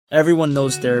Everyone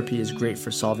knows therapy is great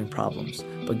for solving problems,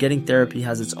 but getting therapy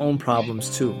has its own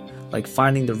problems too, like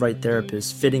finding the right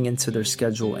therapist, fitting into their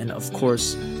schedule, and of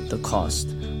course, the cost.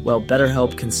 Well,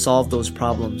 BetterHelp can solve those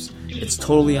problems. It's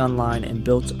totally online and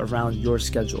built around your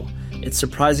schedule. It's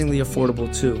surprisingly affordable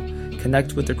too.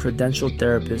 Connect with a credentialed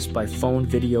therapist by phone,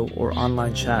 video, or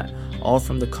online chat, all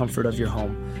from the comfort of your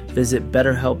home. Visit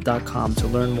BetterHelp.com to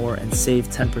learn more and save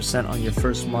 10% on your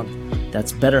first month.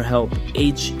 That's BetterHelp,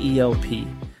 H-E-L-P.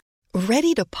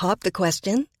 Ready to pop the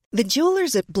question? The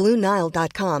jewelers at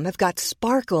BlueNile.com have got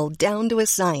sparkle down to a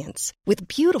science with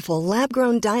beautiful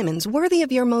lab-grown diamonds worthy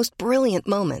of your most brilliant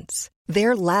moments.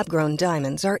 Their lab-grown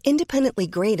diamonds are independently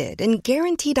graded and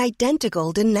guaranteed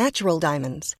identical to natural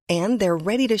diamonds, and they're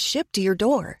ready to ship to your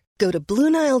door. Go to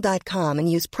BlueNile.com and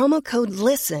use promo code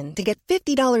LISTEN to get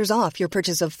 $50 off your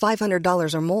purchase of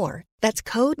 $500 or more. That's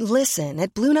code LISTEN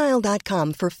at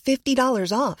BlueNile.com for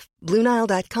 $50 off.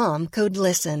 BlueNile.com, code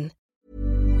LISTEN.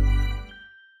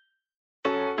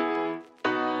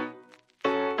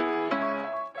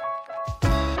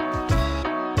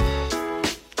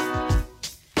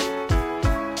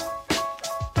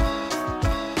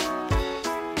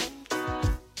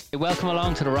 Welcome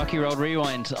along to the Rocky Road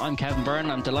Rewind. I'm Kevin Byrne.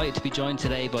 I'm delighted to be joined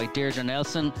today by Deirdre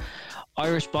Nelson,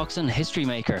 Irish boxing history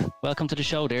maker. Welcome to the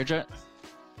show, Deirdre.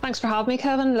 Thanks for having me,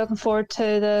 Kevin. Looking forward to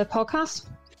the podcast.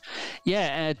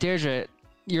 Yeah, Deirdre,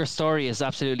 your story is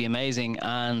absolutely amazing,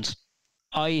 and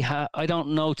I don't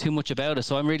know too much about it,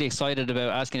 so I'm really excited about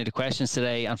asking you the questions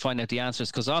today and finding out the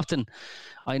answers, because often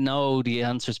I know the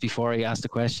answers before I ask the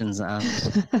questions, and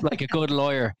like a good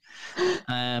lawyer,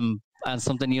 and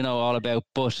something you know all about.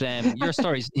 But your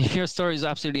story is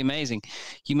absolutely amazing.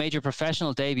 You made your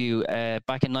professional debut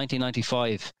back in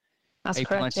 1995. That's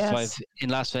April correct, 95 yes. In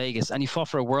Las Vegas, and you fought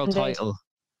for a world title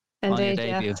on your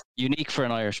debut. Yeah. Unique for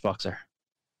an Irish boxer.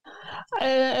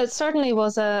 It certainly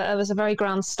was a very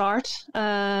grand start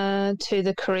to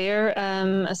the career.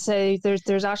 So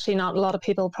there's actually not a lot of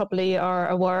people probably are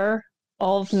aware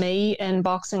of me in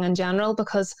boxing in general,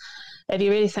 because if you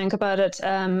really think about it,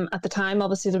 at the time,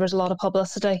 obviously there was a lot of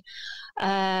publicity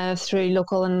through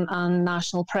local and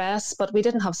national press, but we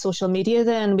didn't have social media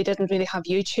then. We didn't really have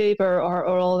YouTube or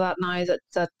all that now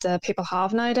that people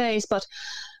have nowadays. But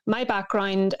my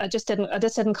background, I just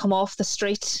didn't come off the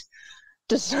street.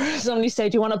 Just somebody say,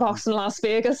 "Do you want to box in Las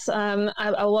Vegas?"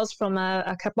 I was from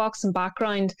a kickboxing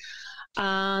background.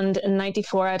 And in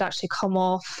 '94, I'd actually come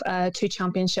off 2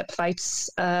 championship fights.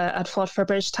 I'd fought for a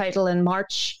British title in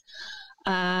March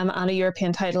and a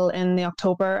European title in the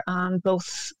October, and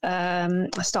both I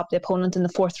stopped the opponent in the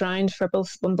 4th round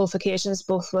on both occasions,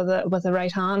 both with a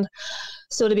right hand.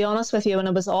 So to be honest with you, when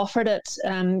I was offered it,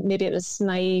 maybe it was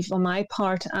naive on my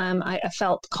part. I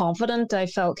felt confident. I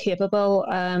felt capable.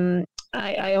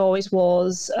 I always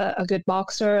was a good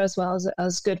boxer as well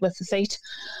as good with the feet.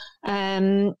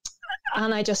 And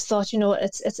I just thought,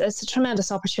 it's a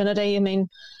tremendous opportunity. I mean,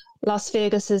 Las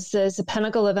Vegas is the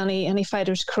pinnacle of any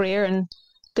fighter's career, and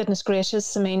goodness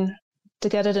gracious, I mean, to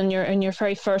get it in your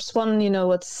very first one,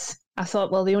 I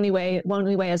thought, well, the only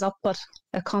way is up, but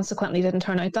it consequently didn't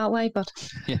turn out that way. But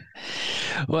yeah,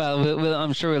 well,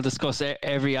 I'm sure we'll discuss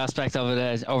every aspect of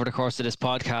it over the course of this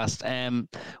podcast.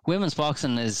 Women's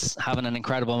boxing is having an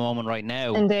incredible moment right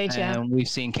now. Indeed, yeah. We've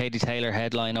seen Katie Taylor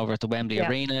headline over at the Wembley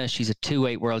Arena. She's a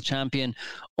 2-weight world champion,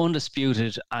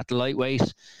 undisputed at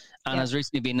lightweight, and has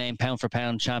recently been named pound for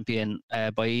pound champion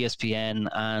by ESPN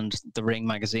and the Ring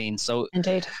magazine. So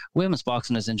indeed, women's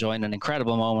boxing is enjoying an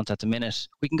incredible moment at the minute.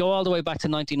 We can go all the way back to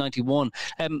 1991.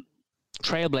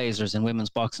 Trailblazers in women's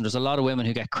boxing. There's a lot of women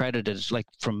who get credited, like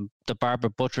from the Barbara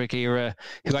Buttrick era,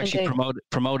 who actually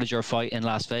promoted your fight in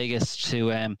Las Vegas,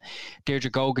 to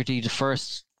Deirdre Gogarty, the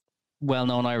first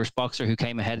well-known Irish boxer who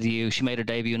came ahead of you. She made her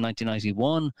debut in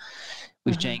 1991.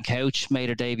 We've Jane Couch, made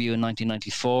her debut in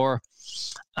 1994.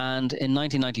 And in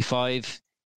 1995,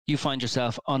 you find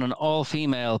yourself on an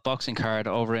all-female boxing card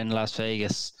over in Las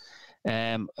Vegas.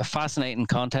 A fascinating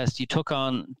contest. You took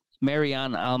on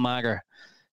Marianne Almager,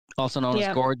 also known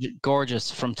as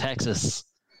Gorgeous from Texas.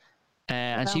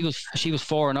 And she was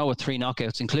 4-0 with 3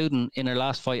 knockouts, including in her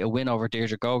last fight a win over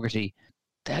Deirdre Gogarty.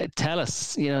 Tell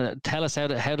us how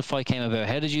the fight came about.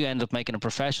 How did you end up making a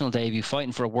professional debut,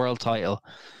 fighting for a world title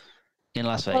in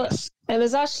Las Vegas? Well, it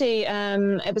was actually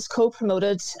it was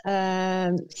co-promoted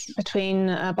between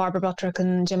Barbara Buttrick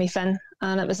and Jimmy Finn,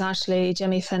 and it was actually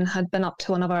Jimmy Finn had been up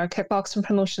to one of our kickboxing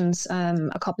promotions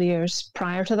a couple of years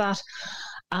prior to that,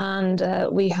 and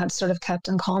we had sort of kept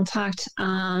in contact.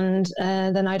 And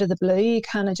then out of the blue,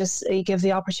 he gave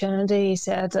the opportunity. He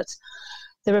said that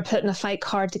they were putting a fight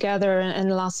card together in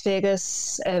Las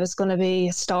Vegas. It was going to be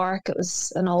historic. It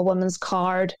was an all-women's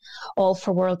card, all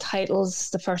for world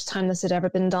titles, the first time this had ever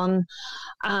been done.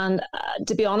 And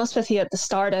to be honest with you, at the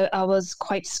start, I was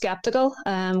quite skeptical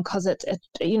because it,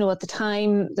 you know, at the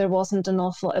time there wasn't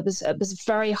enough. It was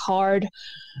very hard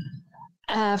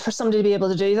for somebody to be able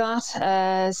to do that,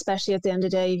 especially at the end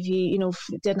of the day, if you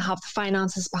didn't have the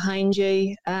finances behind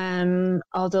you.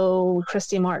 Although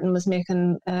Christy Martin was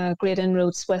making great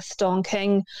inroads with Dawn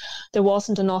King, there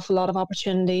wasn't an awful lot of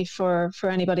opportunity for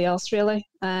anybody else really.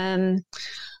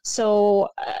 So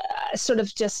I sort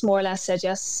of just more or less said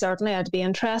yes, certainly I'd be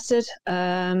interested.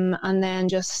 And then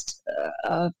just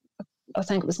I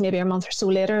think it was maybe a month or so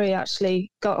later, he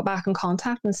actually got back in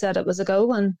contact and said it was a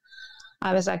go, and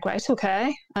I was like, right,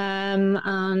 okay,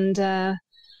 and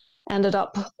ended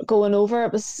up going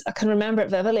over. I can remember it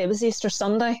vividly. It was Easter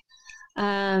Sunday.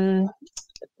 The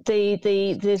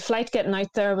flight getting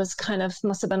out there was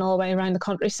must have been all the way around the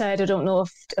countryside. I don't know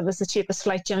if it was the cheapest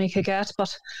flight Jimmy could get,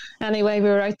 but anyway, we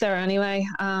were out there anyway.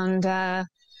 And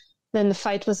then the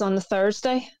fight was on the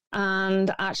Thursday,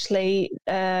 and actually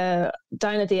down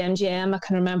at the MGM, I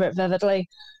can remember it vividly.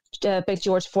 Big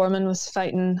George Foreman was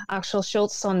fighting Axel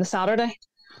Schultz on the Saturday.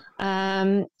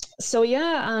 So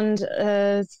yeah, and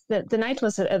the night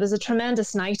was a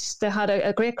tremendous night. They had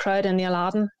a great crowd in the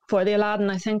Aladdin. For the Aladdin,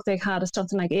 I think they had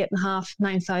something like 8,500,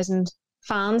 9,000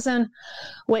 fans in,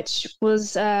 which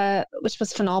was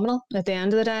phenomenal at the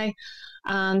end of the day.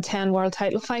 And 10 world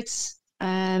title fights.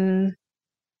 Most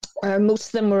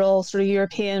of them were all sort of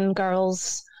European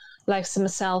girls, like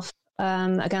myself,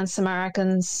 against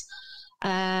Americans.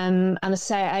 And I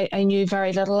say I knew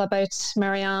very little about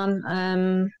Marianne.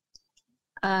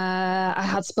 I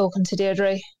had spoken to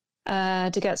Deirdre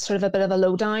to get sort of a bit of a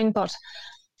lowdown, but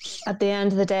at the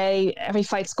end of the day, every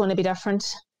fight's going to be different.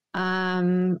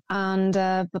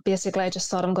 But basically, I just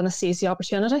thought I'm going to seize the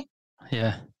opportunity.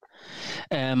 Yeah.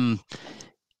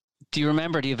 Do you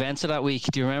remember the events of that week?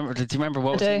 Do you remember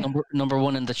what was number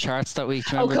one in the charts that week?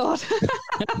 Oh God,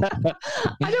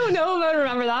 I don't know if I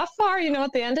remember that far. You know,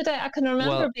 at the end of the day, I can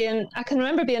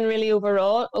remember being really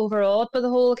overawed by the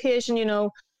whole occasion. You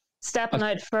know, stepping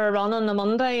out for a run on a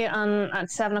Monday and at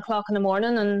 7:00 in the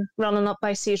morning and running up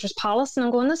by Caesar's Palace, and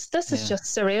I'm going, this is just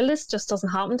surreal. This just doesn't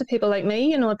happen to people like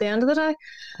me. You know, at the end of the day.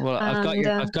 Well, I've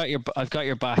got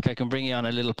your back. I can bring you on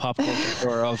a little pop culture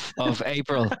tour of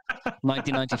April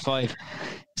 1995.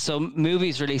 So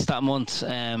movies released that month: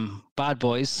 Bad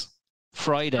Boys,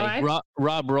 Friday, right.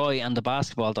 Rob Roy and the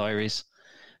Basketball Diaries,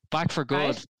 Back for Good.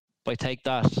 Right. By Take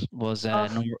That was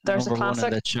number one in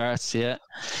the charts. Yeah,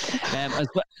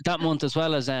 that month, as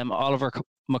well as Oliver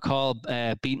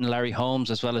McCall beating Larry Holmes,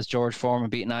 as well as George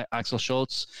Foreman beating Axel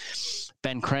Schultz.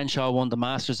 Ben Crenshaw won the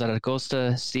Masters at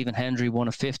Augusta. Stephen Hendry won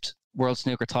a 5th World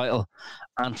Snooker title,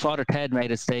 and Father Ted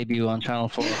made its debut on Channel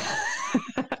 4.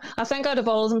 I think out of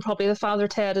all of them, probably the Father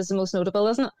Ted is the most notable,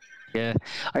 isn't it? Yeah,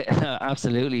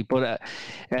 absolutely. But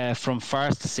from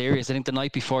farce to serious, I think the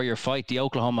night before your fight, the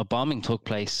Oklahoma bombing took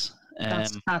place.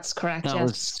 That's correct.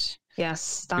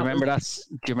 Yes. Do you remember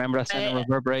that sending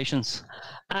reverberations?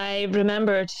 I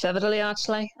remember it vividly,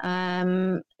 actually.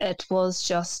 It was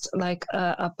just like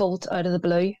a bolt out of the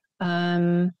blue.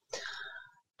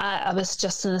 I was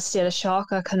just in a state of shock.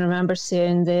 I can remember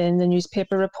seeing the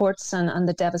newspaper reports and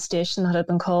the devastation that had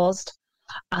been caused.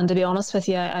 And to be honest with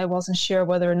you, I wasn't sure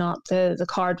whether or not the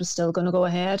card was still going to go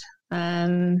ahead.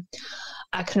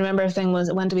 I can remember everything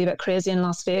went a wee bit crazy in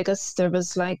Las Vegas. There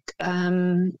was like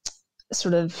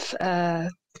sort of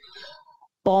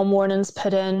bomb warnings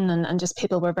put in, and just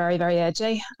people were very, very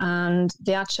edgy. And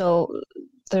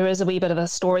there is a wee bit of a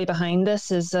story behind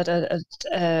this, is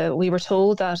that we were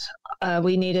told that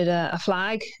we needed a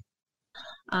flag,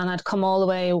 and I'd come all the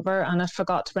way over and I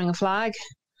forgot to bring a flag.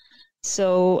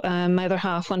 So my other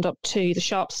half went up to the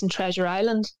shops in Treasure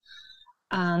Island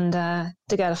and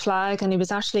to get a flag, and he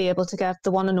was actually able to get the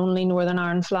one and only Northern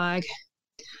Ireland flag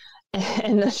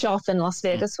in the shop in Las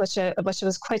Vegas, which I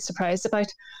was quite surprised about.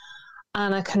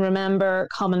 And I can remember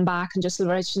coming back and just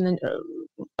watching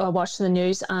the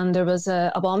news, and there was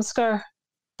a bomb scare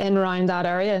in around that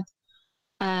area.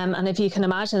 And if you can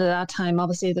imagine, at that time,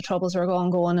 obviously the troubles were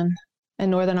going in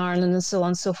Northern Ireland and so on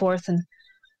and so forth. And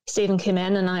Stephen came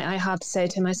in, and I had to say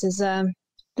to him, I says,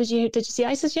 did you see?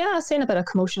 I says, yeah, I seen a bit of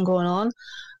commotion going on.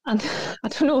 And I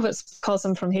don't know if it's because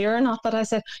I'm from here or not, but I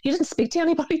said, you didn't speak to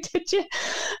anybody, did you?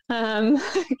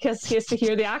 Because he has to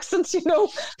hear the accents, you know.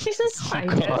 He says, I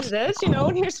did, you know.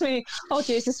 And here's me, oh,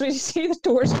 Jesus, we see the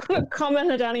doors going to come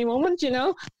in at any moment, you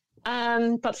know.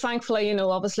 But thankfully, you know,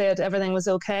 obviously everything was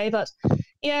okay. But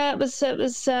yeah, it was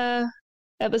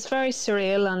it was very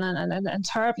surreal and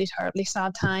terribly, terribly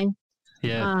sad time.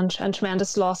 Yeah. And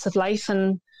tremendous loss of life.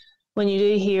 And when you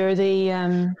do hear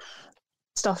the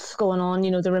stuff going on,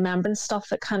 the remembrance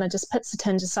stuff, it kind of just puts a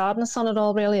tinge of sadness on it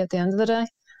all, really, at the end of the day.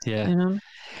 Yeah.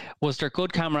 Was there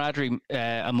good camaraderie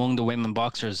among the women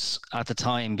boxers at the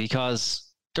time?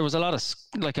 Because there was a lot of,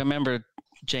 like, I remember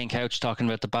Jane Couch talking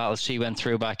about the battles she went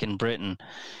through back in Britain.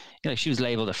 She was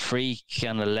labelled a freak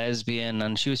and a lesbian,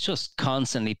 and she was just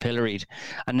constantly pilloried.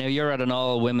 And now you're at an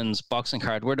all-women's boxing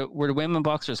card. Were the women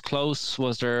boxers close?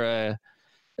 Was there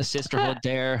a sisterhood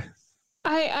there?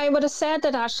 I would have said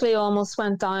that actually almost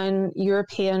went down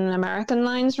European-American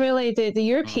lines, really. The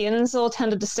Europeans all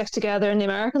tended to stick together and the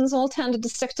Americans all tended to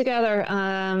stick together.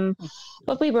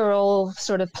 But we were all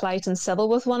sort of polite and civil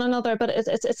with one another. But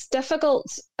it's difficult,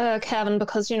 Kevin,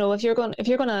 because, if you're going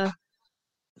to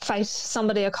fight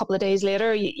somebody a couple of days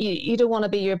later, you don't want to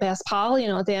be your best pal,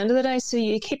 at the end of the day. So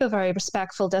you keep a very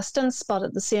respectful distance, but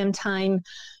at the same time,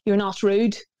 you're not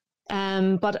rude.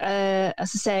 But as I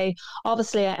say,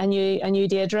 obviously I knew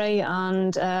Deirdre,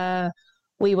 and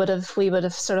we would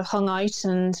have sort of hung out,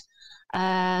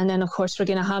 and then of course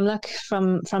Regina Hamlick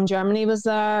from Germany was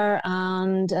there,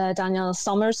 and Danielle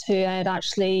Summers, who I had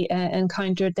actually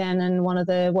encountered then in one of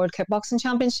the World Kickboxing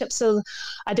Championships. So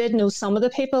I did know some of the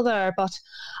people there, but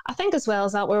I think as well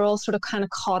as that, we're all sort of kind of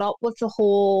caught up with the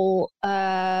whole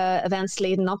events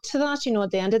leading up to that.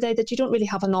 At the end of the day, that you don't really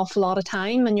have an awful lot of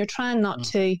time, and you're trying not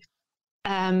to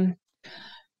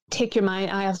take your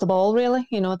eye off the ball, really.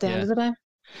 At the end of the day.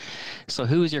 So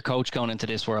who was your coach going into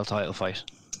this world title fight?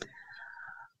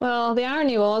 Well, the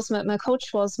irony was my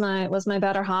coach was my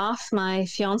better half, my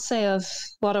fiance of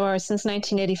since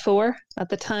 1984. At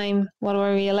the time,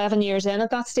 11 years in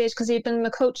at that stage, because he'd been my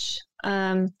coach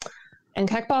in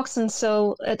kickboxing.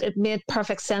 So it made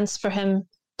perfect sense for him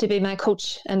to be my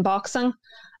coach in boxing.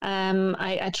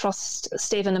 I trust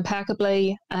Stephen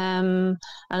impeccably, and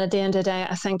at the end of the day,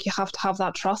 I think you have to have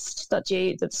that trust that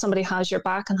somebody has your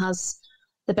back and has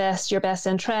your best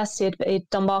interests. He'd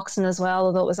done boxing as well,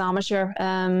 although it was amateur.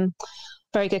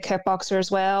 Very good kickboxer as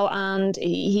well, and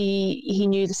he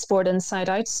knew the sport inside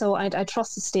out. So I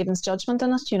trusted Stephen's judgment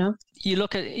in it.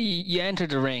 You entered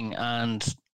the ring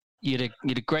and you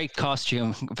had a great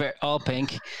costume, all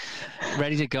pink,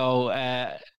 ready to go.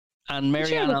 And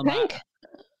Marianne, pink.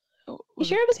 You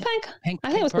sure it was pink? I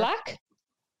think it was black.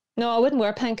 No, I wouldn't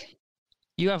wear pink.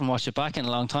 You haven't watched it back in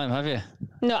a long time, have you?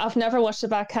 No, I've never watched it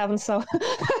back, Kevin, so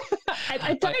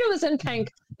I doubt it was in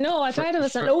pink. No, I doubt it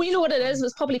was in... Oh, you know what it is? It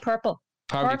was probably purple.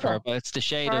 Probably purple. It's the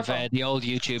shade of the old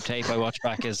YouTube tape I watched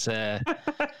back is... I'm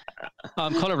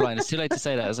colourblind. It's too late to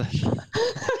say that, is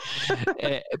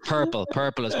it? Purple.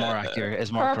 Purple is more accurate,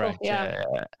 is more correct. Yeah.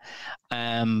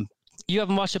 You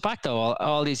haven't watched it back, though,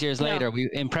 all these years later.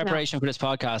 In preparation for this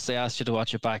podcast, they asked you to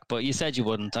watch it back, but you said you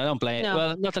wouldn't. I don't blame you.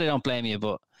 Well, not that I don't blame you,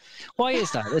 but why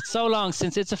is that? It's so long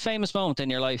since it's a famous moment in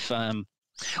your life. Well,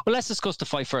 let's discuss the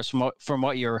fight first from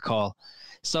what you recall.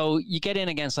 So you get in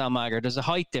against Almaguer. There's a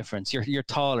height difference. You're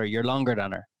taller. You're longer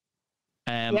than her.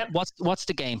 What's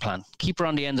the game plan? Keep her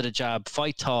on the end of the jab.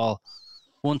 Fight tall.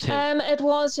 1-2. It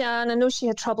was, yeah, and I know she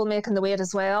had trouble making the weight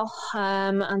as well.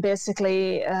 And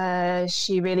basically,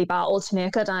 she really battled to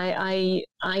make it. I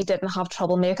didn't have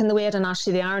trouble making the weight, and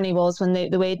actually, the irony was when they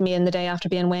weighed me in the day after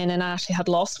being weighed in, I actually had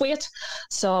lost weight.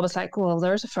 So I was like, well,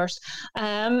 there's a first.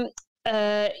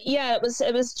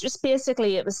 It was just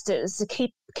basically to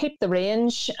keep the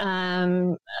range,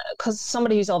 because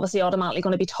somebody who's obviously automatically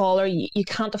going to be taller, you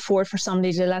can't afford for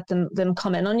somebody to let them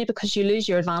come in on you, because you lose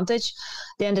your advantage.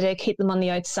 At the end of the day, keep them on the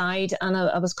outside. And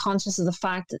I was conscious of the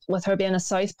fact that with her being a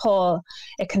southpaw,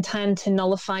 it can tend to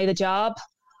nullify the jab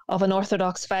of an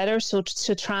orthodox fighter. So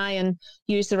to try and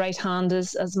use the right hand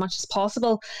as much as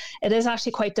possible. It is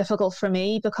actually quite difficult for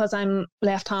me because I'm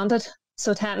left-handed.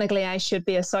 So technically I should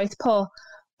be a southpaw,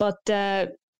 but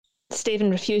Stephen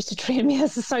refused to train me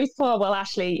as a southpaw. Well,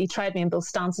 actually, he tried me in both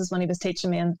stances when he was teaching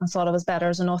me, and thought I was better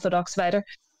as an orthodox fighter.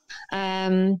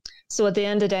 So at the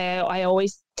end of the day, I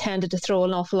always tended to throw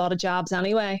an awful lot of jabs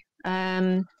anyway.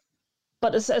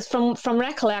 But as from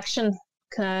recollection,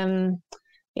 bearing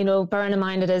in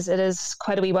mind it is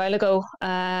quite a wee while ago.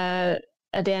 At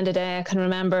the end of the day, I can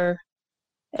remember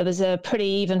it was a pretty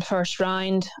even first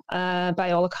round.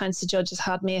 By all accounts, the judges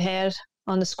had me ahead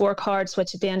on the scorecards,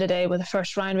 which at the end of the day, with the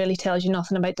first round, really tells you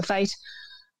nothing about the fight.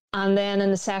 And then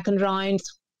in the second round,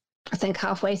 I think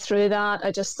halfway through that,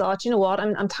 I just thought, you know what,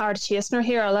 I'm tired of chasing her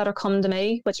here. I'll let her come to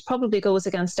me, which probably goes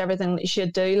against everything that you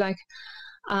should do.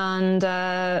 And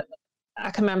I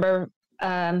can remember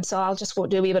So I'll just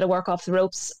do a wee bit of work off the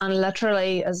ropes. And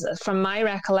literally, as from my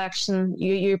recollection,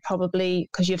 you probably,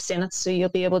 because you've seen it, so you'll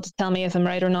be able to tell me if I'm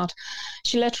right or not.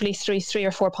 She literally threw 3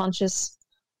 or 4 punches,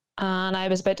 and I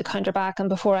was about to counter back. And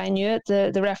before I knew it,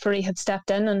 the referee had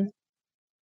stepped in and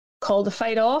called the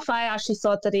fight off. I actually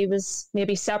thought that he was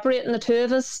maybe separating the two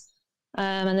of us.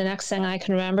 And the next thing I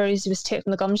can remember is he was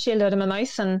taking the gum shield out of my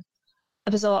mouth, and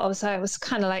I was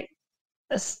kind of like,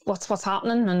 what's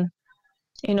happening? And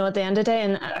at the end of the day,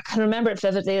 and I can remember it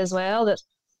vividly as well, that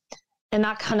in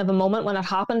that kind of a moment when it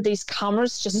happened, these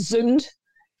cameras just zoomed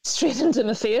straight into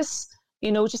my face,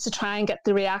 just to try and get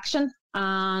the reaction.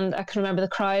 And I can remember the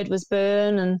crowd was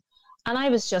booing, and I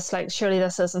was just like, surely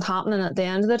this isn't happening at the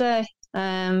end of the day.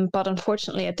 But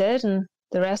unfortunately it did, and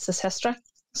the rest is history.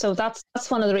 So that's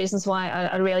one of the reasons why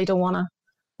I really don't want to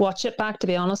watch it back, to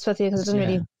be honest with you, because it didn't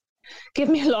really give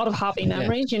me a lot of happy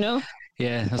memories,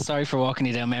 Yeah, sorry for walking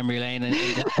you down memory lane on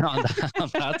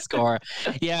that score.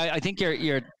 Yeah, I think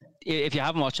you're if you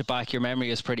haven't watched it back, your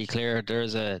memory is pretty clear.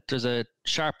 There's a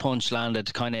sharp punch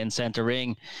landed kind of in centre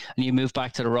ring, and you move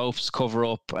back to the ropes, cover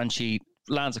up, and she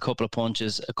lands a couple of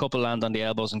punches, a couple land on the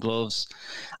elbows and gloves,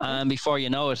 and before you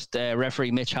know it, the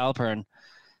referee Mitch Halpern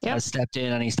has stepped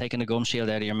in and he's taken the gum shield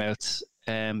out of your mouth.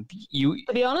 To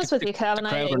be honest with you, Kevin,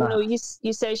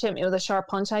 you say she hit me with a sharp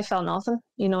punch. I felt nothing.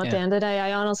 At the end of the day,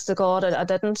 I honest to God, I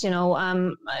didn't.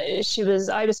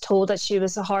 I was told that she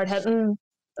was a hard hitting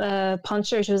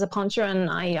puncher. She was a puncher, and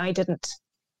I didn't.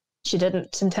 She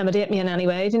didn't intimidate me in any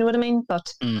way. Do you know what I mean?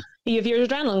 But you have your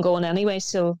adrenaline going anyway,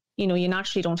 so you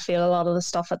naturally don't feel a lot of the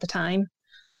stuff at the time.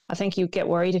 I think you get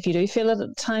worried if you do feel it at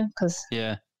the time, because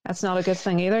that's not a good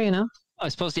thing either. I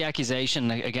suppose the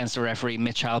accusation against the referee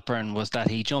Mitch Halpern was that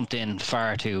he jumped in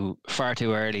far too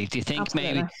early. Do you think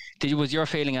was your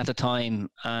feeling at the time,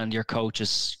 and your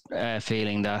coach's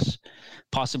feeling, that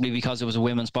possibly because it was a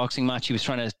women's boxing match, he was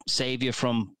trying to save you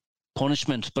from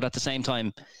punishment, but at the same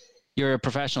time, you're a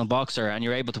professional boxer and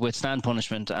you're able to withstand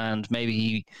punishment, and maybe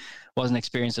he wasn't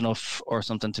experienced enough or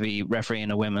something to be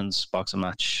refereeing a women's boxing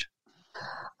match?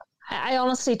 I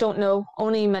honestly don't know.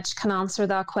 Only Mitch can answer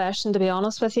that question, to be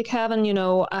honest with you, Kevin. He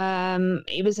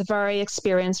was a very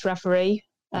experienced referee.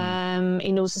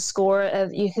 He knows the score.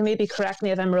 You can maybe correct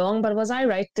me if I'm wrong, but was I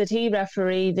right? Did he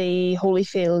referee the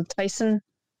Holyfield Tyson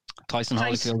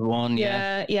Holyfield one?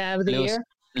 Yeah, with the year.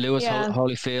 Lewis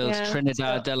Holyfield,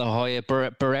 Trinidad De La Hoya,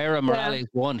 Barrera Morales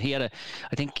won. He had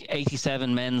I think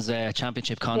 87 men's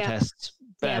championship contests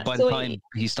by the time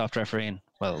he stopped refereeing.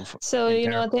 Well, so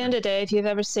at the end of the day, if you've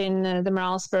ever seen the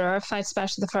Morales Barrera fight,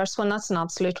 especially the first one, that's an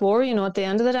absolute war. At the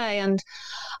end of the day, and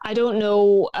I don't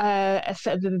know if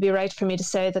it would be right for me to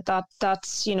say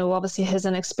that's obviously his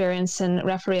inexperience in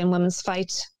refereeing women's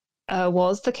fight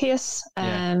was the case.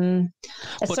 It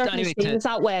certainly seems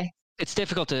that way. It's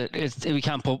difficult we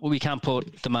can't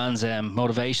put the man's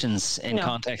motivations in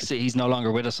context. He's no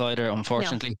longer with us either,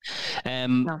 unfortunately.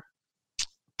 No.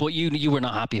 But you were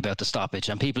not happy about the stoppage,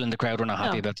 and people in the crowd were not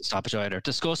happy about the stoppage either.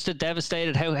 Disgusted,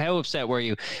 devastated. How upset were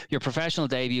you? Your professional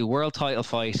debut, world title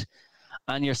fight,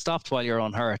 and you're stopped while you're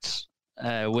unhurt.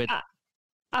 I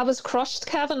was crushed,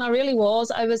 Kevin. I really was.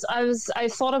 I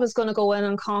thought I was going to go in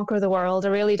and conquer the world. I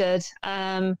really did.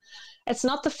 It's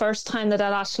not the first time that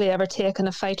I'd actually ever taken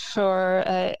a fight for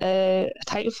a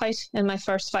title fight. In my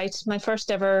first fight, my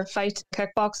first ever fight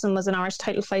kickboxing was an Irish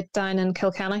title fight down in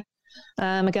Kilkenny.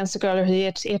 Against a girl who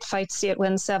had 8 fights, 8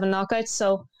 wins, 7 knockouts.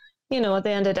 So, at the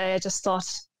end of the day, I just thought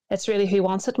it's really who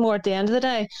wants it more at the end of the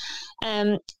day.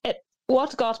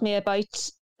 What got me about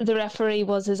the referee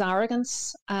was his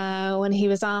arrogance. When he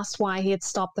was asked why he had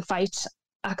stopped the fight,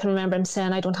 I can remember him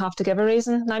saying, "I don't have to give a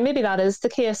reason." Now, maybe that is the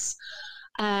case,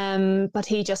 but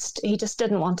he just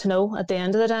didn't want to know at the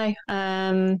end of the day.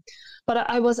 But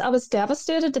I was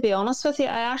devastated, to be honest with you.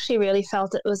 I actually really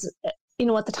felt it was,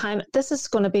 at the time, this is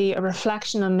going to be a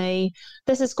reflection on me.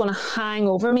 This is going to hang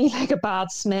over me like a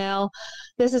bad smell.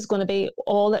 This is going to be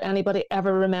all that anybody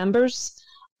ever remembers.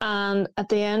 And at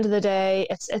the end of the day,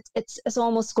 it's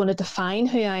almost going to define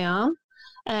who I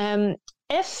am.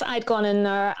 If I'd gone in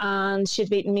there and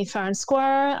she'd beaten me fair and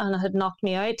square and had knocked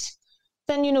me out,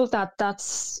 then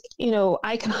that's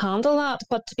I can handle that.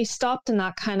 But to be stopped in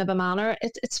that kind of a manner,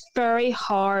 it's very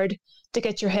hard to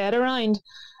get your head around.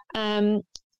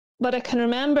 But I can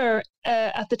remember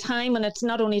at the time when it's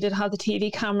not only did have the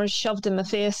TV cameras shoved in my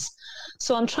face,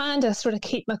 so I'm trying to sort of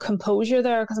keep my composure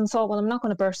there, because I'm thought, well, I'm not going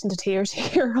to burst into tears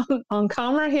here on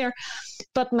camera here.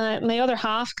 But my other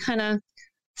half kind of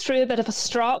threw a bit of a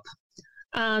strop,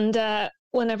 and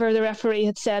whenever the referee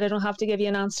had said, I don't have to give you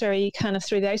an answer, he kind of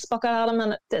threw the ice bucket at him,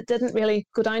 and it didn't really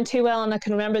go down too well. And I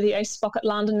can remember the ice bucket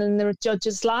landing in the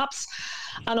judge's laps.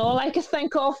 And all I could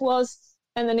think of was,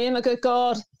 in the name of good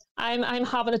God, I'm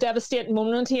having a devastating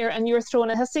moment here, and you're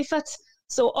throwing a hissy fit.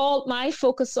 So all my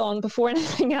focus on before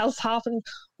anything else happened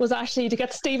was actually to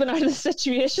get Stephen out of the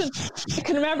situation. I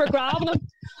can remember grabbing him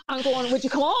and going, would you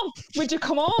come on? Would you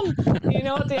come on? You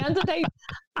know, at the end of the day,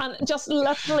 and just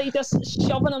literally just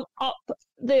shoving him up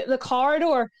the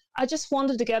corridor. I just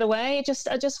wanted to get away.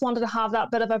 I just wanted to have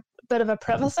that bit of a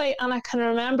privacy. And I can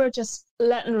remember just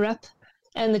letting rip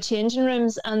in the changing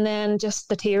rooms, and then just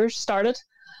the tears started.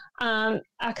 And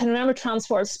I can remember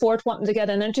Transport Sport wanting to get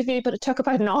an interview, but it took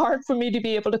about an hour for me to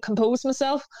be able to compose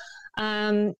myself.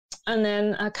 And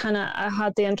then I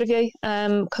had the interview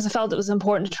because I felt it was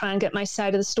important to try and get my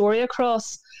side of the story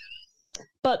across.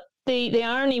 But the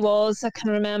irony was, I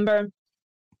can remember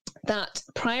that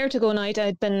prior to going out,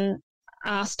 I'd been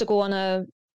asked to go on a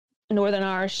Northern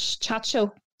Irish chat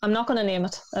show. I'm not going to name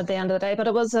it at the end of the day, but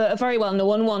it was a very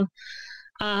well-known one.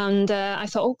 And I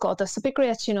thought, oh God, this would be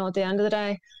great, you know, at the end of the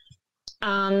day.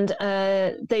 And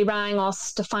they rang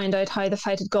us to find out how the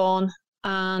fight had gone.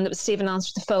 And it was Stephen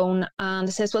answered the phone, and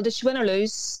he says, well, did she win or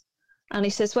lose? And he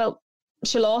says, well,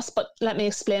 she lost, but let me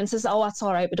explain. He says, oh, that's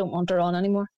all right, we don't want her on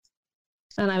anymore.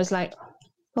 And I was like,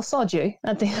 well, sod you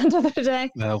at the end of the day.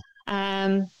 No.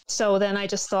 So then I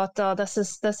just thought, oh, this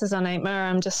is a nightmare.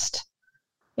 I'm just,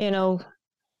 you know,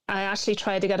 I actually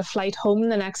tried to get a flight home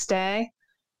the next day.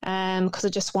 Because I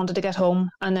just wanted to get home.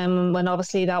 And then when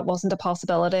obviously that wasn't a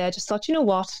possibility, I just thought, you know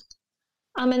what?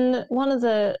 I'm in one of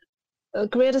the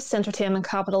greatest entertainment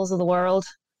capitals of the world.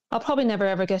 I'll probably never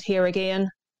ever get here again.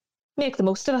 Make the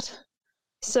most of it.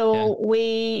 So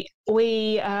we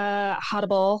had a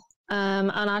ball,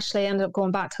 and actually ended up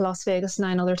going back to Las Vegas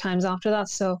 9 other times after that.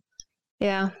 So,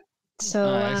 yeah.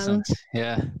 So, excellent.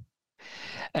 Yeah.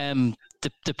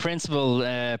 The principal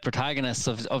protagonists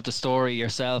of the story,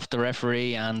 yourself, the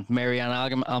referee, and Mary-Anne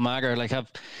Almaguer,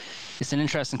 it's an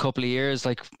interesting couple of years,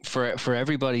 like for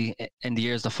everybody in the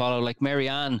years that follow. Like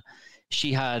Mary-Anne,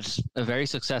 she had a very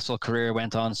successful career,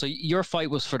 went on. So your fight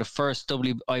was for the first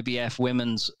WIBF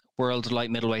Women's World Light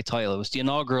Middleweight title. It was the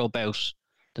inaugural bout,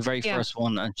 the very first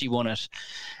one, and she won it.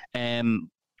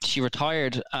 She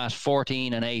retired at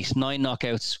 14-8,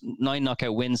 9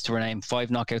 knockout wins to her name,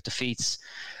 5 knockout defeats.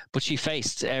 But she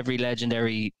faced every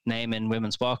legendary name in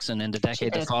women's boxing in the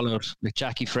decade that followed, like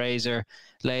Jackie Fraser,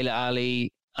 Layla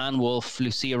Ali, Ann Wolfe,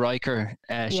 Lucia Riker.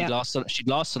 She'd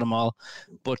lost to them all,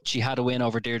 but she had a win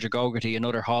over Deirdre Gogarty,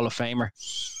 another Hall of Famer.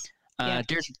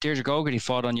 Deirdre Gogarty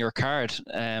fought on your card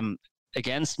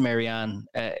against Mary-Anne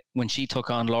when she took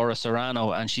on Laura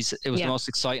Serrano, and it was the most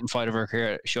exciting fight of her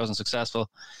career. She wasn't successful.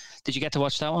 Did you get to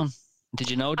watch that one?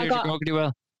 Did you know Deirdre Gogarty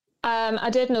well? I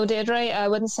did know Deirdre. I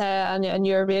wouldn't say I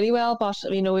knew her really well, but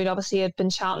you know, we'd obviously had been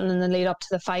chatting in the lead up to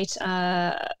the fight.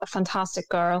 A fantastic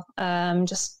girl,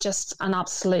 just an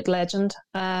absolute legend.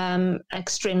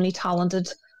 Extremely talented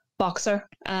boxer.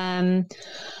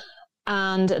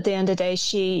 And at the end of the day,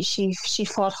 she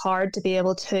fought hard to be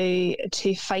able to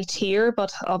fight here,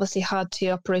 but obviously had to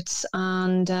uproots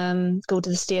and go to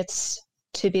the States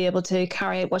to be able to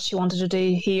carry out what she wanted to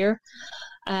do here.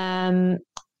 And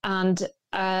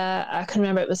I can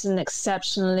remember it was an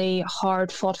exceptionally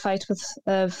hard fought fight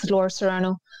with Laura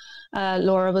Serrano.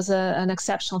 Laura was an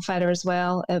exceptional fighter as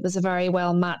well. It was a very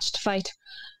well matched fight.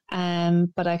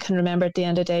 But I can remember at the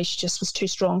end of the day, she just was too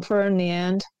strong for her in the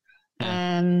end.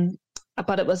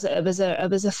 But it was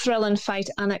a thrilling fight,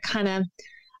 and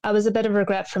I was a bit of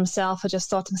regret for myself. I just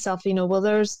thought to myself, you know, well,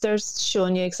 there's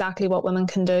showing you exactly what women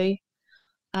can do.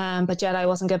 But yet I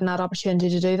wasn't given that opportunity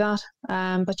to do that.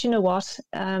 But you know what?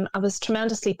 I was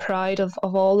tremendously proud of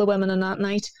all the women on that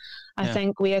night. I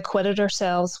think we acquitted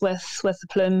ourselves with the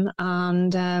plume,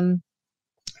 and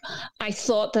I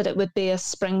thought that it would be a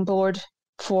springboard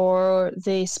for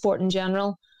the sport in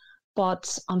general,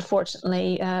 but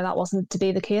unfortunately that wasn't to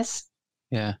be the case.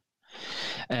 Yeah.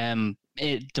 The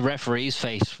referee's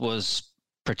fate was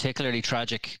particularly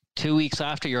tragic. 2 weeks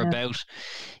after your bout,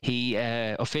 he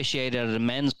officiated at a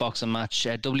men's boxing match,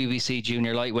 a WBC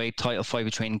junior lightweight title fight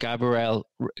between Gabriel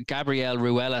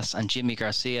Ruelas and Jimmy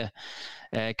Garcia.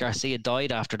 Garcia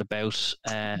died after the bout.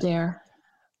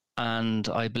 And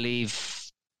I believe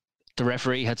the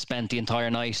referee had spent the entire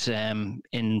night in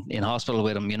hospital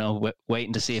with him, you know,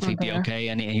 waiting to see if he'd be okay,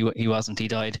 and he wasn't. He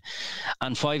died.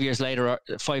 And 5 years later,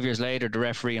 the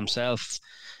referee himself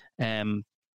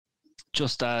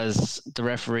just as the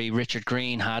referee Richard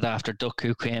Green had after Duck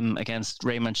Koo Kim against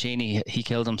Ray Mancini, he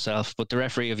killed himself. But the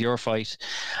referee of your fight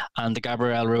and the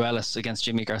Gabriel Ruelas against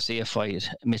Jimmy Garcia fight,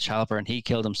 Mitch Halpern, he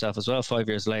killed himself as well 5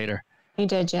 years later. He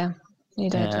did, yeah. He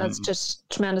did. That's just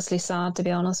tremendously sad, to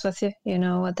be honest with you. You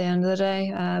know, at the end of the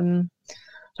day,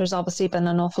 there's obviously been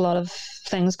an awful lot of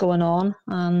things going on,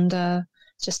 and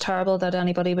it's just terrible that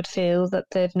anybody would feel that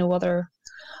they've no other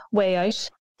way out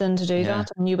than to do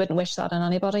that, and you wouldn't wish that on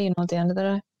anybody, you know, at the end of the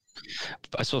day.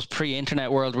 I suppose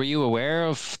pre-internet world, were you aware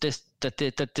of this, that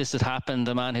this had happened?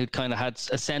 The man who'd kind of had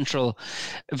a central,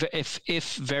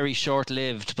 if very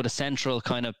short-lived, but a central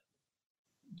kind of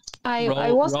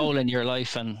role in your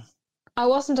life? And I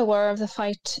wasn't aware of the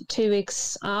fight 2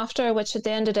 weeks after, which at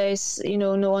the end of the day, you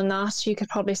know, knowing that, you could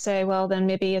probably say, well, then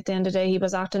maybe at the end of the day he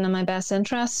was acting in my best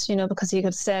interest, you know, because he could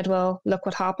have said, well, look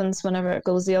what happens whenever it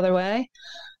goes the other way.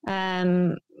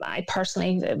 I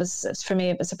personally, for me,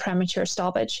 it was a premature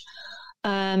stoppage.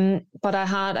 But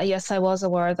I was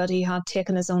aware that he had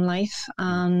taken his own life,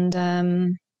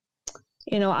 and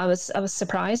you know, I was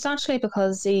surprised actually,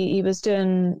 because he was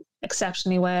doing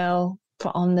exceptionally well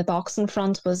on the boxing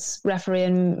front, was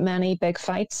refereeing many big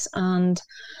fights, and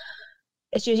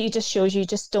it just shows you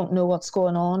just don't know what's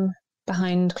going on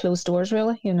behind closed doors,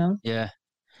 really, you know. Yeah.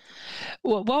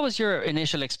 Well, what was your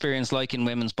initial experience like in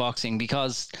women's boxing?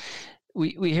 Because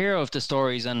we hear of the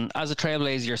stories, and as a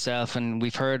trailblazer yourself, and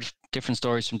we've heard different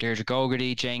stories from Deirdre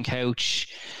Gogarty, Jane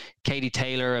Couch, Katie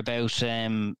Taylor about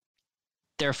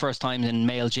their first time in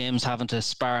male gyms having to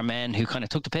spar men who kind of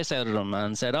took the piss out of them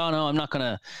and said, "Oh no, I'm not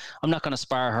gonna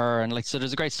spar her." And like, so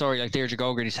there's a great story like Deirdre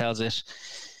Gogarty tells it.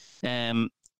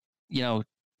 You know,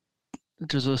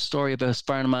 there's a story about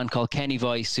sparring a man called Kenny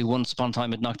Weiss, who once upon a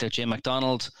time had knocked out Jim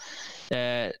McDonald.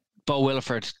 Bo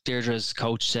Williford, Deirdre's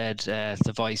coach, said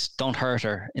to Weiss, "Don't hurt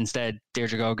her." Instead,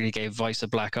 Deirdre Gogarty gave Weiss a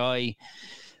black eye.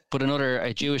 But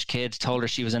a Jewish kid, told her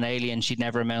she was an alien, she'd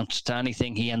never amount to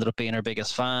anything. He ended up being her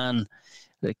biggest fan.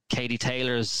 Katie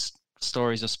Taylor's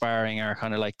stories of sparring are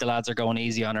kind of like the lads are going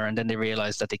easy on her, and then they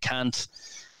realise that they can't.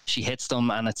 She hits them,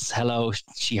 and it's hello.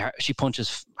 She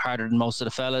punches harder than most of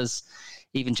the fellas.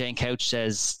 Even Jane Couch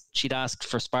says she'd asked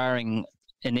for sparring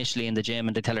initially in the gym,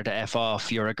 and they tell her to F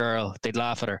off, you're a girl. They'd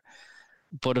laugh at her.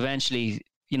 But eventually,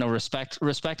 you know, respect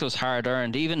was hard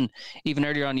earned. Even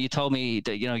earlier on, you told me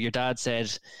that, you know, your dad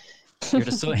said you're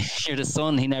the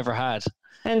son he never had.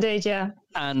 Indeed, yeah.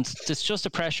 And there's just a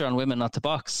pressure on women not to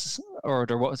box, or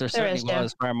there certainly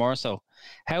was, far more so.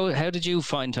 How did you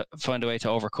find a way to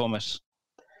overcome it?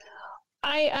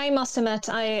 I must admit,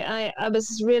 I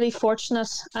was really fortunate.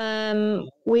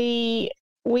 We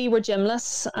were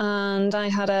gymless, and I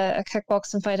had a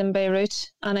kickboxing fight in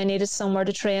Beirut, and I needed somewhere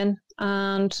to train.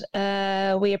 And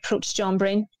we approached John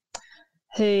Breen,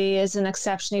 who is an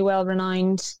exceptionally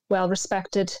well-renowned,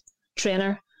 well-respected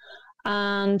trainer.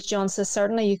 And John says,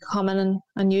 certainly you can come in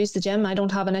and use the gym. I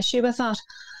don't have an issue with that.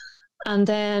 And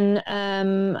then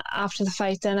after the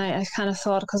fight, then I kind of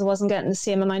thought, because I wasn't getting the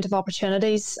same amount of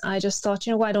opportunities, I just thought,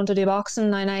 you know, why don't I do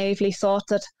boxing? I naively thought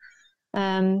that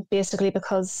basically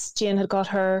because Jane had got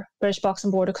her British Boxing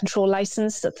Board of Control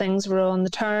licence, that things were on the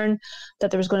turn,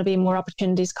 that there was going to be more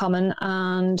opportunities coming.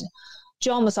 And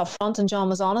John was up front, and John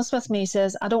was honest with me. He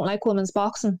says, I don't like women's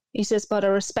boxing. He says, but I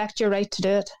respect your right to do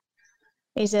it.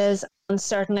 He says, and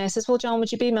certainly, I says, well, John,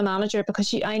 would you be my manager?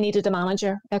 Because I needed a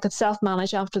manager. I could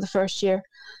self-manage after the first year.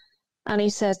 And he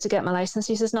says, to get my licence,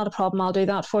 he says, not a problem, I'll do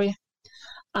that for you.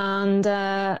 And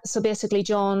so basically,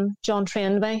 John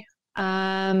trained me.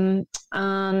 And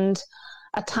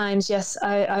at times, yes,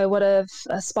 I would have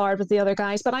sparred with the other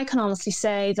guys. But I can honestly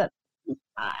say that,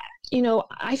 you know,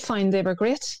 I find they were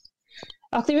great.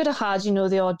 They would have had, you know,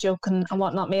 the odd joke and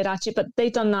whatnot made at you, but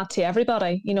they'd done that to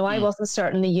everybody. You know, I wasn't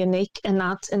certainly unique in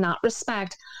that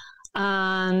respect.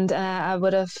 And I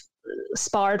would have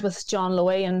sparred with John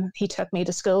Lowy, and he took me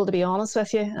to school, to be honest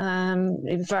with you.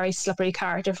 A very slippery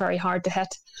character, very hard to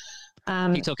hit.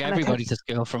 He took everybody to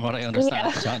school, from what I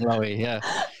understand. Yeah. John Lowy, yeah.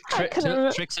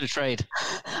 Tricks of the trade.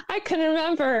 I can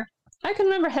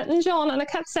remember hitting John, and I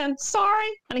kept saying, sorry.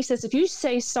 And he says, if you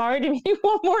say sorry to me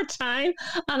one more time,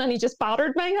 and then he just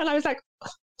battered me. And I was like,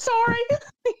 sorry,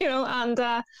 you know.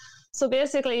 And so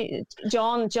basically,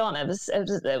 John,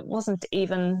 it wasn't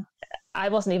even, I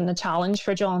wasn't even a challenge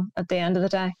for John at the end of the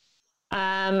day.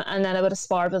 And then I would have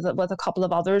sparred with a couple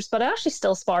of others, but I actually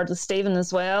still sparred with Stephen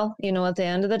as well, you know, at the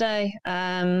end of the day.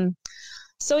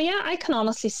 So yeah, I can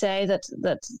honestly say that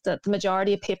the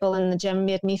majority of people in the gym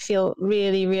made me feel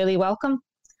really, really welcome.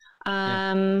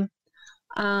 And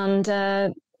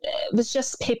it was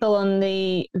just people on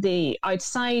the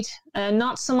outside,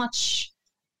 not so much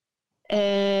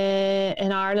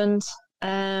in Ireland,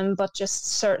 but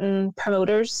just certain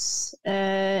promoters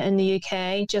in the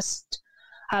UK just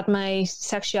had my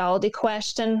sexuality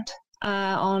questioned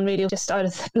on radio just out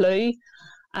of the blue.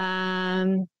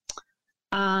 And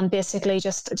basically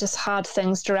just had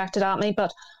things directed at me.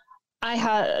 But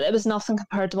it was nothing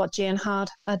compared to what Jane had.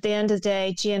 At the end of the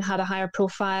day, Jane had a higher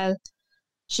profile.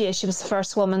 She was the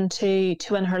first woman to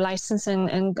win her licensing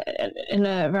in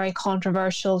a very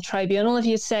controversial tribunal, if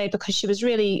you'd say, because she was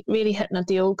really, really hitting at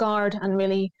the old guard and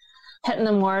really hitting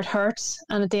them where it hurts.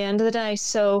 And at the end of the day,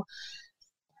 so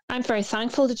I'm very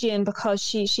thankful to Jane because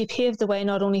she paved the way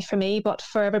not only for me but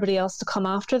for everybody else to come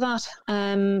after that.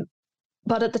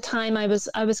 But at the time, I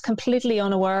was completely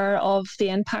unaware of the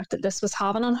impact that this was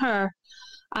having on her.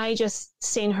 I just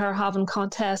seen her having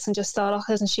contests and just thought,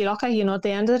 oh, isn't she lucky, at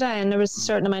the end of the day? And there was a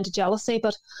certain amount of jealousy,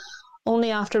 but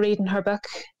only after reading her book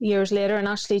years later, and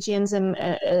actually Jane's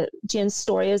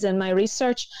story is in my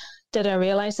research, did I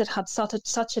realise it had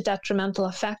such a detrimental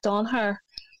effect on her.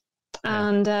 Yeah.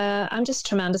 And I'm just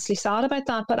tremendously sad about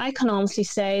that. But I can honestly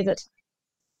say that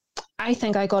I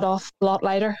think I got off a lot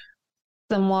lighter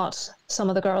than what some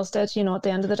of the girls did, at the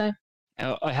end of the day.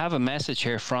 I have a message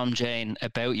here from Jane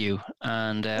about you,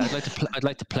 and I'd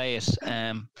like to play it.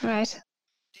 Right.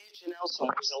 Deirdre Nelson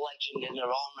was a legend in her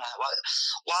own right.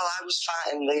 While I was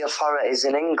fighting the authorities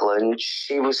in England,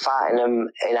 she was fighting them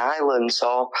in Ireland.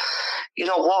 So, you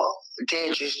know what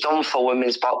Deirdre's done for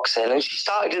women's boxing, and she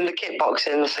started in the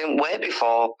kickboxing, I think, way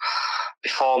before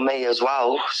me as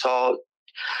well. So,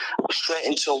 straight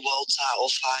into a world title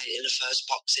fight in the first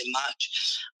boxing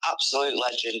match. Absolute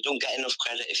legend. Don't get enough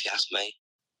credit, if you ask me.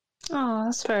 Oh,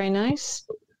 that's very nice.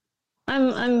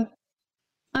 I'm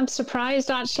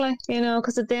surprised, actually,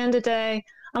 because at the end of the day,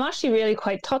 I'm actually really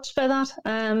quite touched by that.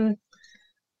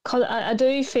 Cause I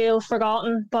do feel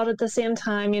forgotten, but at the same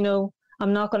time,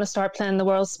 I'm not going to start playing the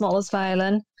world's smallest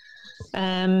violin.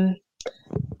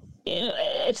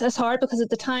 It's hard because at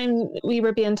the time we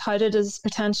were being touted as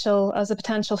a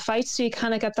potential fight, so you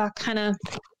kind of get that kind of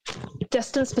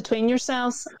distance between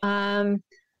yourselves.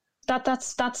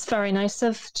 That's very nice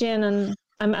of Jane, and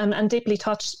I'm deeply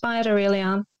touched by it. I really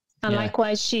am. And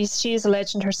likewise, she's a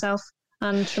legend herself,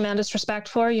 and tremendous respect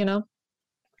for her.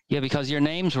 Yeah, because your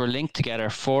names were linked together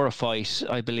for a fight,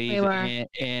 I believe.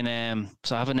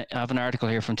 So I have an article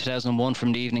here from 2001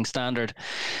 from the Evening Standard.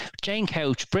 Jane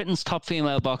Couch, Britain's top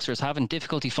female boxer, is having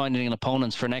difficulty finding an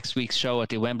opponent for next week's show at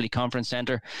the Wembley Conference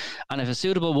Centre. And if a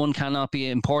suitable one cannot be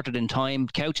imported in time,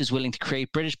 Couch is willing to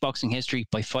create British boxing history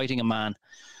by fighting a man.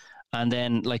 And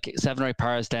then, 7 or 8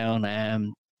 pars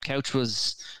down, Couch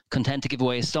was content to give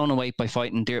away a stone and weight by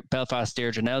fighting Belfast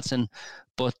Deirdre Nelson,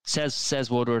 but says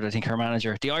Woodward, I think her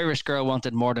manager, the Irish girl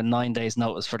wanted more than 9 days'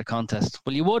 notice for the contest.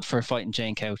 Well, you would for fighting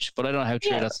Jane Couch, but I don't know how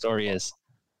true that story is.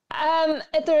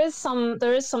 There is some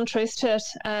truth to it.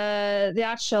 The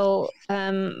actual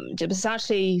it was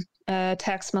actually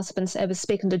Tex must have been. I was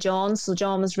speaking to John, so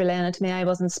John was relaying it to me. I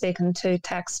wasn't speaking to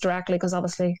Tex directly because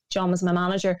obviously John was my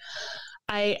manager.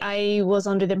 I was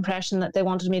under the impression that they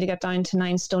wanted me to get down to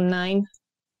 9 stone 9,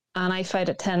 and I fight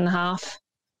at 10.5,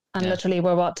 and literally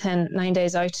we're 9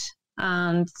 days out,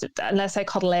 and unless I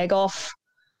cut a leg off,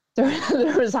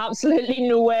 there was absolutely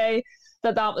no way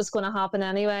that was going to happen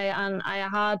anyway. And I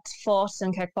had fought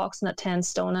in kickboxing at 10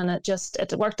 stone, and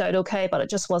it worked out okay, but it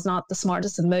just was not the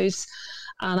smartest of moves.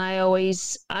 And I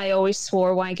always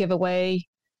swore, why give away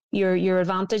your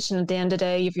advantage? And at the end of the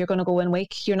day, if you're going to go in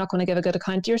weak, you're not going to give a good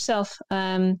account to yourself.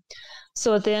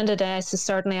 So at the end of the day, I said,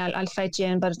 certainly I'll fight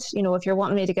Jane, but if you're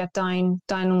wanting me to get down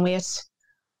in weight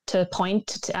to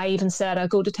point, I even said I'll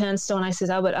go to 10 stone. I said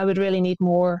I would really need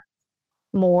more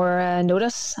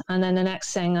notice. And then the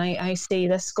next thing I see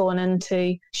this going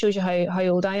into, shows you how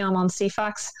old I am, on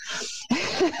CFAX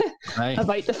right.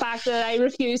 About the fact that I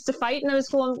refused to fight, and I was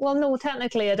going, well, no,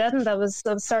 technically I didn't. I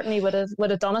certainly would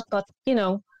have done it, but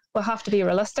we'll have to be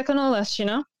realistic on all this.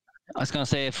 I was going to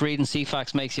say, if reading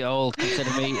CFAX makes you old, consider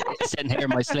me sitting here in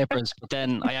my slippers, but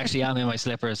then I actually am in my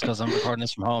slippers because I'm recording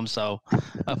this from home, so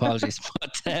apologies.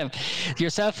 But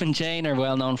yourself and Jane are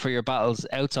well known for your battles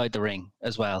outside the ring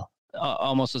as well.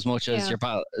 Almost as much as your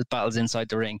battles inside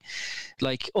the ring.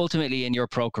 Ultimately in your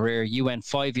pro career, you went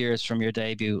 5 years from your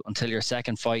debut until your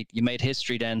second fight. You made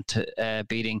history then to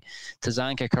beating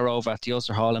Tazanka Karova at the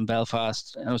Ulster Hall in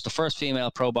Belfast. And it was the first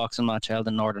female pro boxing match held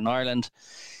in Northern Ireland.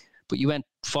 But you went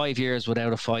 5 years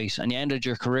without a fight, and you ended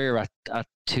your career at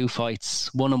 2 fights,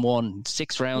 1-1,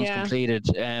 6 rounds completed.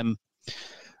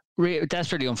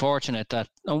 Desperately unfortunate that.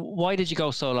 Why did you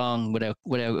go so long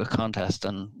without a contest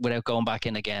and without going back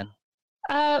in again?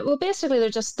 Well, basically, there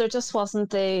just wasn't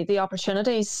the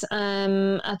opportunities.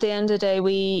 At the end of the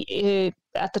day,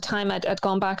 at the time I'd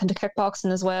gone back into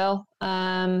kickboxing as well.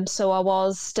 So I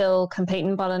was still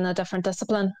competing, but in a different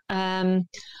discipline. And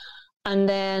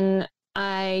then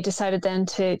I decided then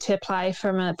to apply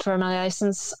for my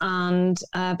license, and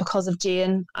because of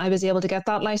Jane, I was able to get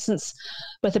that license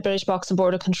with the British Boxing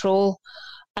Board of Control.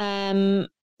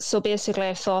 So basically,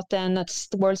 I thought then that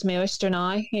the world's my oyster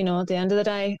now, at the end of the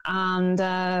day. And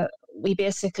we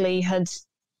basically had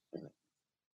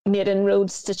made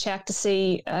inroads to check to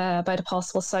see about a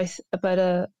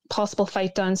possible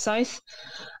fight down south.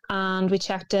 And we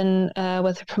checked in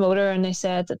with the promoter, and they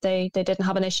said that they didn't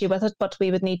have an issue with it, but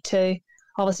we would need to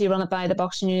obviously run it by the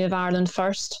Boxing Union of Ireland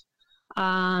first.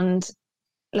 And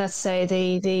let's say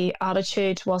the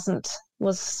attitude was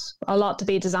a lot to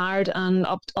be desired, and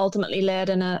ultimately led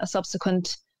in a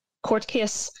subsequent court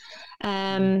case.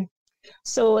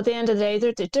 So at the end of the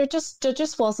day, there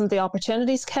just wasn't the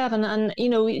opportunities, Kevin. And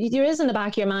there is in the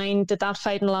back of your mind that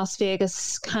fight in Las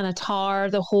Vegas kind of tar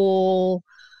the whole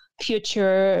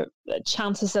future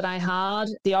chances that I had.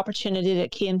 The opportunity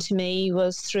that came to me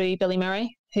was through Billy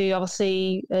Murray, who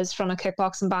obviously is from a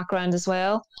kickboxing background as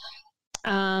well.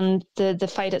 And the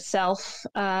fight itself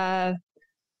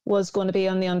was going to be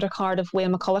on the undercard of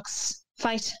Wayne McCulloch's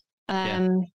fight.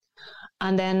 And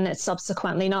then it's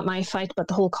subsequently not my fight, but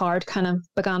the whole card kind of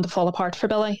began to fall apart for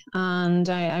Billy. And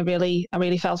I really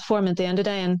felt for him at the end of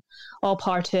the day, and all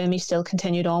power to him, he still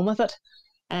continued on with it.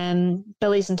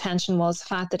 Billy's intention was the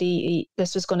fact that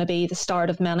this was going to be the start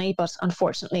of many, but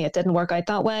unfortunately it didn't work out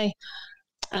that way.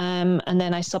 And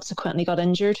then I subsequently got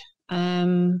injured.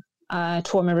 I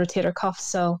tore my rotator cuff.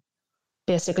 So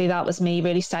basically that was me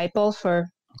really sideball for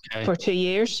 2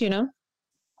 years,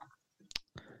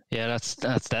 Yeah, that's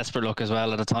desperate luck as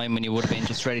well at a time when you would have been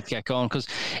just ready to get going, because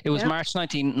it was March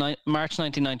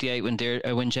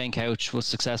 1998 when Jane Couch was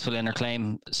successful in her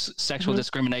claim sexual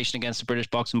discrimination against the British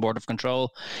Boxing Board of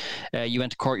Control. You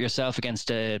went to court yourself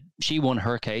against she won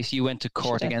her case. You went to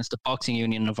court against the Boxing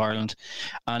Union of Ireland,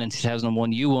 and in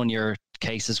 2001 you won your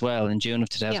case as well in June of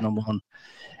 2001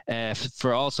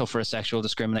 for a sexual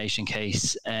discrimination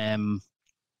case.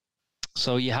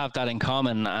 So you have that in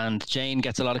common, and Jane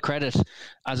gets a lot of credit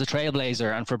as a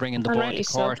trailblazer and for bringing the board to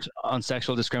court on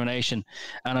sexual discrimination.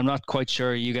 And I'm not quite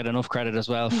sure you get enough credit as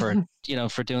well for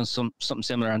for doing something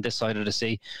similar on this side of the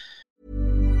sea.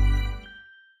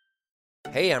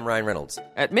 Hey, I'm Ryan Reynolds.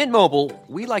 At Mint Mobile,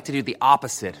 we like to do the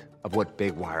opposite of what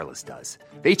Big Wireless does.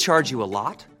 They charge you a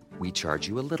lot. We charge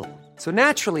you a little. So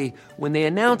naturally, when they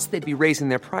announced they'd be raising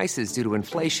their prices due to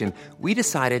inflation, we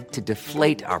decided to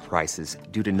deflate our prices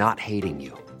due to not hating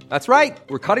you. That's right.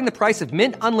 We're cutting the price of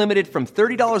Mint Unlimited from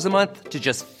 $30 a month to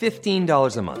just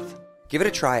 $15 a month. Give it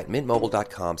a try at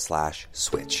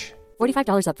mintmobile.com/switch.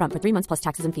 $45 up front for 3 months plus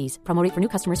taxes and fees. Promo rate for new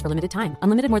customers for limited time.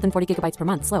 Unlimited more than 40 gigabytes per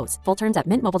month. Slows full terms at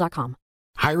mintmobile.com.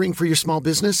 Hiring for your small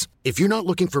business? If you're not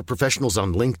looking for professionals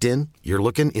on LinkedIn, you're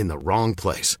looking in the wrong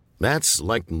place. That's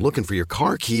like looking for your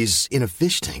car keys in a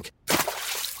fish tank.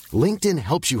 LinkedIn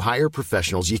helps you hire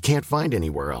professionals you can't find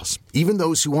anywhere else, even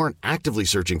those who aren't actively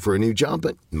searching for a new job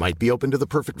but might be open to the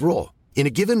perfect role. In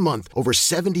a given month, over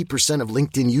 70% of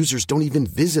LinkedIn users don't even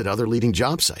visit other leading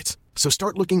job sites. So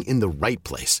start looking in the right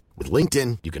place. With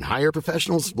LinkedIn, you can hire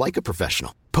professionals like a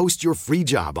professional. Post your free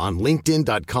job on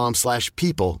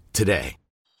linkedin.com/people today.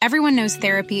 Everyone knows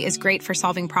therapy is great for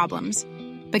solving problems.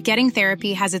 But getting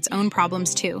therapy has its own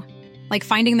problems too, like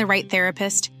finding the right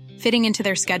therapist, fitting into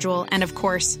their schedule, and of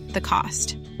course, the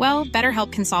cost. Well,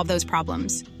 BetterHelp can solve those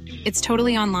problems. It's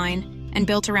totally online and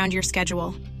built around your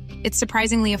schedule. It's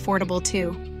surprisingly affordable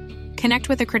too. Connect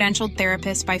with a credentialed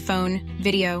therapist by phone,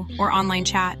 video, or online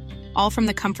chat, all from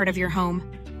the comfort of your home.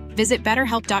 Visit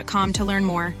BetterHelp.com to learn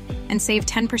more and save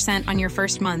 10% on your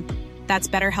first month. That's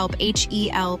BetterHelp,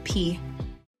 H-E-L-P.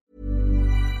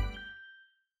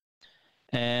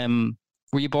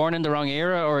 Were you born in the wrong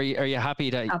era, or are you happy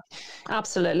that?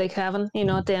 Absolutely, Kevin.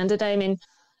 At the end of the day, I mean,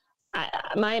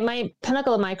 my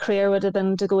pinnacle of my career would have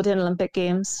been to go to an Olympic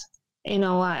Games.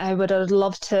 I would have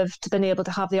loved to have been able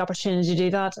to have the opportunity to do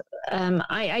that.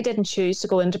 I didn't choose to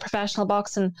go into professional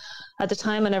boxing at the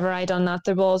time. Whenever I done that,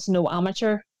 there was no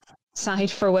amateur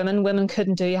side for women. Women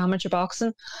couldn't do amateur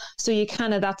boxing, so you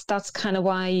that's kind of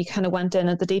why you kind of went in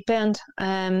at the deep end,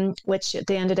 which at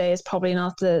the end of the day is probably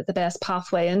not the best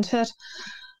pathway into it.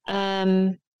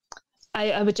 I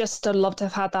would just love to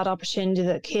have had that opportunity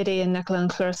that Katie and Nicola and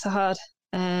Clarissa had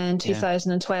in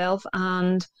 2012,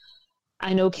 and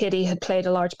I know Katie had played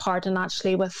a large part in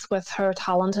actually with her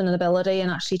talent and ability and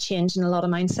actually changing a lot of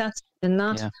mindsets in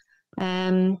that.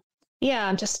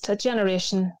 I'm just a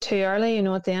generation too early,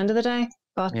 at the end of the day.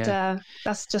 But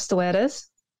that's just the way it is.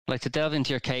 Like, to delve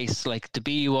into your case, like the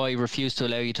BUI refused to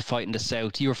allow you to fight in the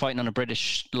South. You were fighting on a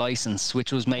British license,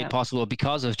 which was made possible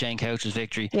because of Jane Couch's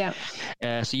victory. Yeah.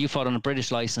 So you fought on a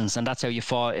British license, and that's how you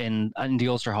fought in the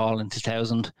Ulster Hall in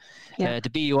 2000. Yeah. The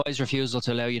BUI's refusal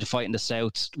to allow you to fight in the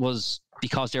South was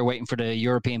because they're waiting for the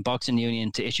European Boxing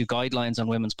Union to issue guidelines on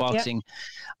women's boxing,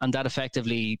 and that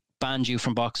effectively banned you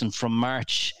from boxing from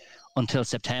March until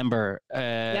September,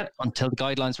 until the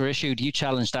guidelines were issued. You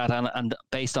challenged that, and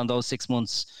based on those 6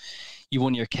 months, you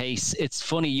won your case. It's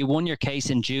funny, you won your case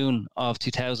in June of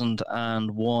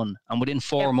 2001, and within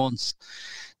 4 months,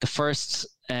 the first,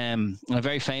 a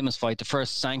very famous fight, the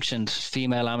first sanctioned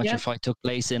female amateur fight took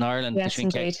place in Ireland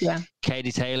between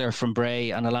Katie Taylor from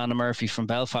Bray and Alana Murphy from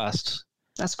Belfast.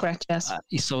 That's correct, yes.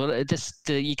 So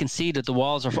you can see that the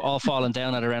walls are all falling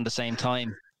down at around the same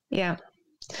time. Yeah.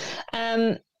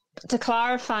 To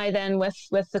clarify then with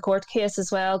the court case as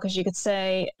well, because you could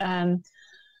say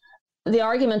the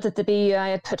argument that the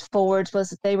BUI had put forward was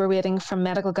that they were waiting for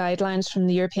medical guidelines from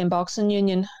the European Boxing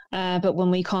Union. But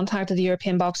when we contacted the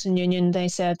European Boxing Union, they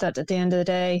said that at the end of the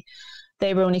day,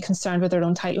 they were only concerned with their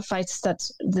own title fights, that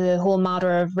the whole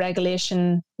matter of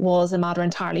regulation was a matter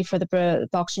entirely for the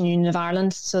Boxing Union of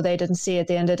Ireland. So they didn't see at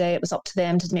the end of the day it was up to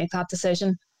them to make that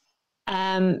decision.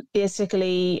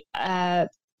 Basically,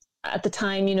 at the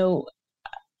time,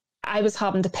 I was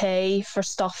having to pay for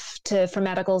stuff for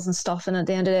medicals and stuff, and at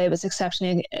the end of the day, it was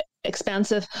exceptionally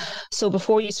expensive. So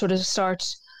before you sort of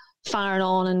start firing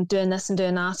on and doing this and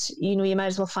doing that, you might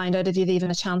as well find out if you've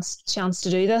even a chance to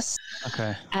do this.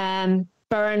 Okay.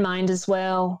 Bear in mind as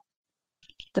well,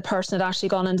 the person had actually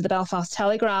gone into the Belfast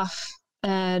Telegraph,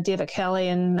 David Kelly,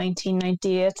 in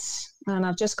 1998. And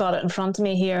I've just got it in front of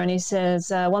me here. And he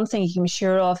says, one thing you can be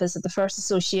sure of is that the first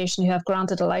association who have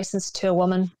granted a license to a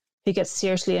woman who gets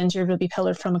seriously injured will be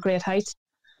pillared from a great height.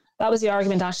 That was the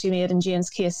argument actually made in Jane's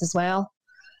case as well.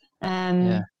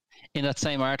 In that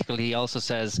same article, he also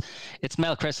says, it's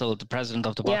Mel Crystal, the president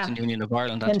of the Boxing Union of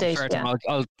Ireland. And Indeed, to be fair to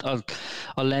him,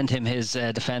 I'll lend him his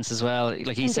defence as well.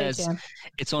 Like he says,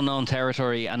 it's unknown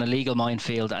territory and a legal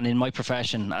minefield. And in my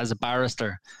profession as a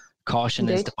barrister, caution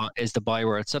is the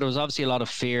byword. So there was obviously a lot of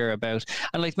fear about,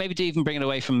 and like maybe to even bring it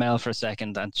away from Mel for a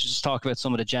second and just talk about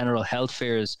some of the general health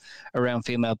fears around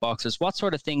female boxers. What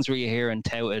sort of things were you hearing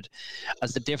touted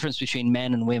as the difference between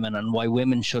men and women, and why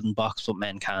women shouldn't box but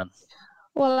men can?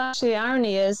 Well, actually, the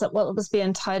irony is that what was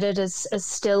being touted is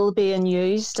still being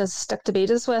used as stick to beat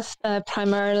us with.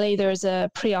 Primarily, there's a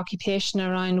preoccupation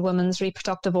around women's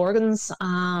reproductive organs,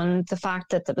 and the fact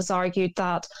that it was argued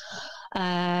that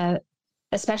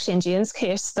especially in Jane's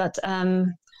case, that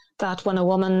when a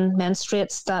woman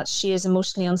menstruates, that she is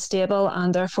emotionally unstable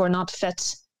and therefore not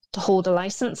fit to hold a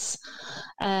license.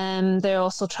 They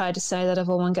also try to say that if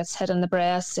a woman gets hit in the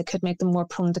breast, it could make them more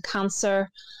prone to cancer.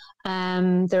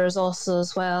 There's also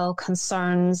as well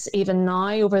concerns even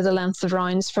now over the length of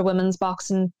rounds for women's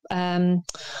boxing.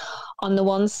 On the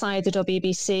one side, the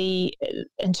WBC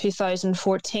in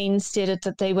 2014 stated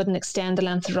that they wouldn't extend the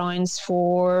length of rounds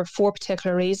for 4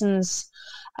 particular reasons.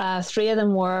 3 of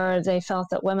them were they felt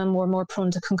that women were more prone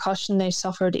to concussion. They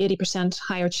suffered 80%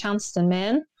 higher chance than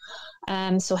men.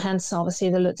 So hence,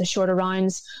 obviously, the shorter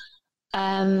rounds.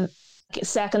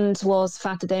 Second was the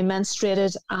fact that they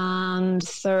menstruated. And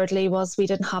thirdly was we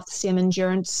didn't have the same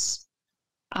endurance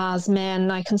as men.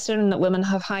 Now, considering that women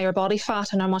have higher body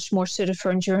fat and are much more suited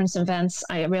for endurance events,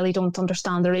 I really don't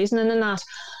understand the reasoning in that.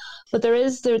 But there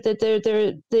is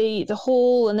the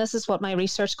whole, and this is what my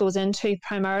research goes into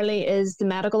primarily, is the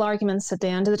medical arguments at the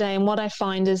end of the day. And what I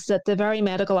find is that the very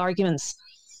medical arguments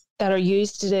that are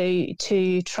used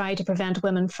to try to prevent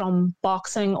women from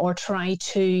boxing or try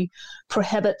to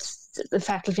prohibit,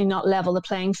 effectively not level the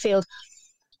playing field,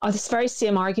 are the very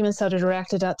same arguments that are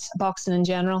directed at boxing in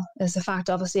general. Is the fact,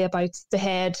 obviously, about the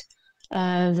head,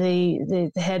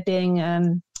 the head being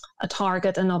a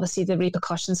target, and obviously the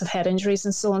repercussions of head injuries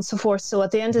and so on and so forth. So at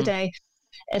the end of the day,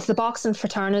 if the boxing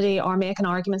fraternity are making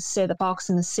arguments to say that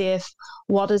boxing is safe,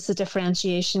 what is the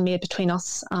differentiation made between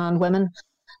us and women?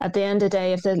 At the end of the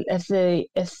day,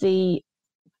 if the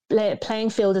playing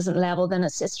field isn't level, then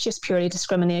it's just purely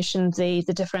discrimination. The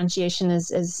differentiation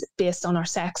is based on our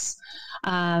sex,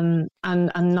 and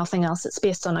nothing else. It's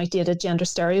based on outdated gender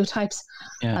stereotypes.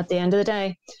 At the end of the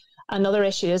day, another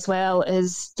issue as well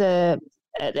is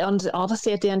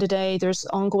obviously at the end of the day, there's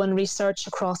ongoing research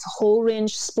across a whole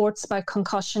range of sports about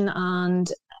concussion,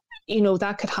 and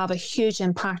that could have a huge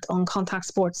impact on contact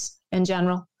sports in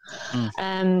general.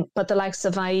 But the likes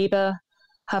of AIBA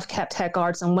have kept head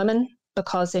guards on women.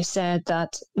 because they said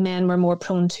that men were more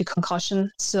prone to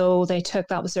concussion. So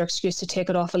that was their excuse to take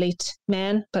it off elite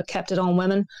men, but kept it on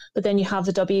women. But then you have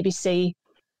the WBC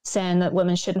saying that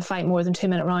women shouldn't fight more than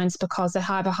 2-minute rounds because they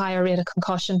have a higher rate of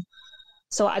concussion.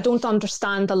 So I don't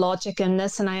understand the logic in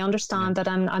this, and I understand that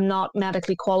I'm not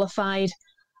medically qualified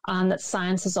and that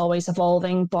science is always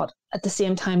evolving, but at the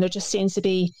same time, there just seems to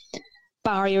be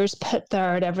barriers put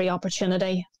there at every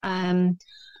opportunity. And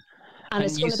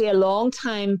it's going to be a long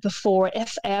time before,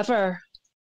 if ever,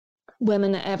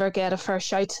 women ever get a fair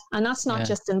shout. And that's not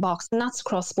just in boxing, that's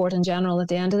across sport in general at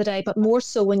the end of the day, but more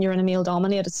so when you're in a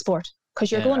male-dominated sport,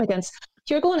 because you're going against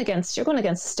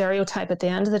the stereotype at the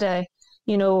end of the day.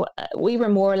 You know, we were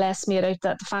more or less made out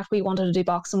that the fact we wanted to do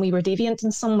boxing, we were deviant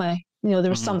in some way. You know,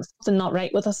 there was something not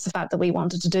right with us, the fact that we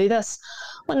wanted to do this.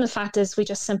 When the fact is we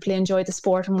just simply enjoyed the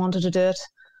sport and wanted to do it,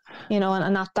 you know,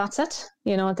 and that's it,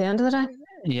 you know, at the end of the day.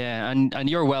 Yeah, and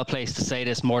you're well placed to say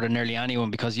this more than nearly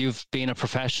anyone, because you've been a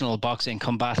professional boxing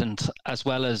combatant as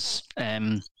well as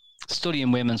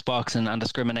studying women's boxing and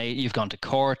discriminate. You've gone to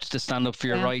court to stand up for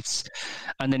your rights,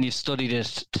 and then you've studied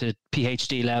it to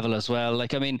PhD level as well.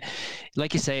 Like, I mean,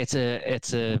 like you say,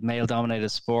 it's a male dominated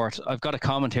sport. I've got a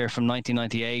comment here from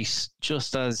 1998,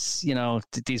 just as, you know,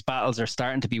 these battles are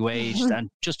starting to be waged, and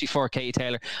just before Katie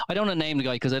Taylor, I don't want to name the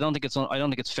guy because I don't think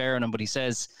it's fair on him, but he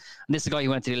says, and this is the guy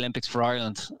who went to the Olympics for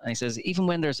Ireland, and he says, even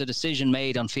when there's a decision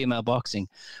made on female boxing,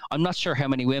 I'm not sure how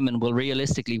many women will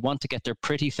realistically want to get their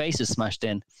pretty faces smashed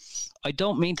in. I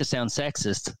don't mean to sound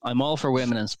sexist. I'm all for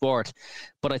women in sport,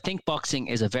 but I think boxing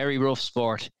is a very rough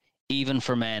sport, even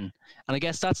for men. And I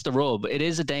guess that's the rub. It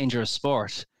is a dangerous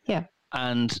sport. Yeah.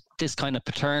 And this kind of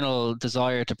paternal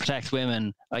desire to protect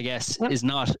women, I guess, is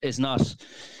not a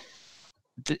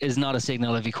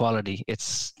signal of equality.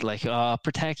 It's like,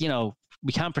 protect, you know,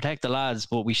 we can't protect the lads,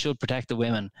 but we should protect the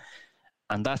women.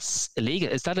 And that's illegal.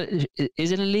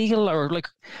 Is it illegal, or like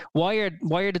why are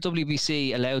the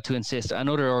WBC allowed to insist, and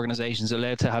other organisations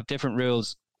allowed to have different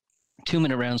rules?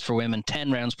 2-minute rounds for women,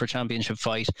 10 rounds per championship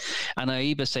fight, and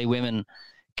AIBA say women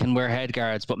can wear head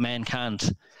guards but men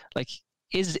can't. Like,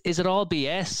 is it all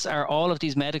BS? Are all of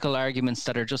these medical arguments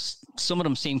that are just, some of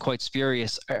them seem quite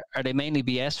spurious, are they mainly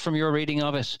BS from your reading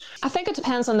of it? I think it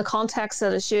depends on the context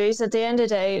that it's used. At the end of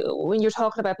the day, when you're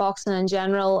talking about boxing in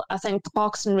general, I think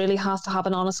boxing really has to have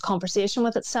an honest conversation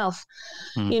with itself.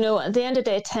 You know, at the end of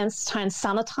the day, it tends to try and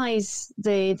sanitize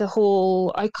the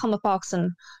whole outcome of boxing.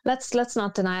 Let's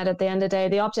not deny it. At the end of the day,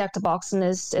 the object of boxing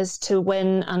is to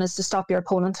win and is to stop your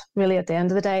opponent, really, at the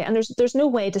end of the day. And there's no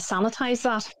way to sanitize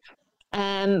that.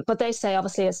 But they say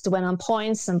obviously it's to win on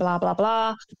points and blah blah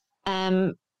blah.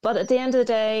 But at the end of the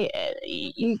day,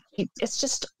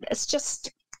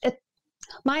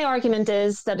 my argument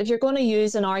is that if you're going to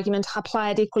use an argument,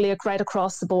 apply it equally right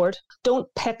across the board. Don't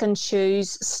pick and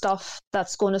choose stuff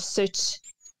that's going to suit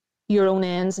your own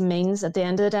ends and means at the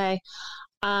end of the day.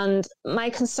 And my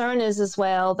concern is as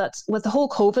well that with the whole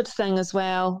COVID thing as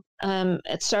well,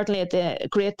 it's certainly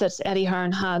great that Eddie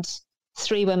Hearn had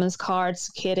 3 women's cards.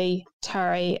 Katie,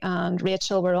 Terry and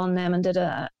Rachel were on them and did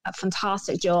a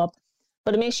fantastic job.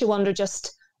 But it makes you wonder,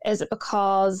 just, is it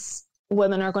because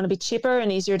women are going to be cheaper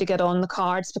and easier to get on the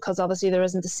cards because obviously there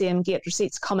isn't the same gate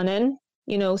receipts coming in,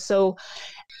 you know? So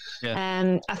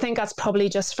I think that's probably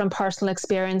just from personal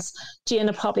experience. Jane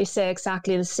would probably say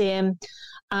exactly the same.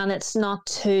 And it's not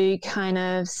to kind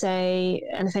of say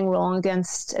anything wrong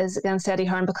against Eddie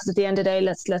Hearn, because at the end of the day,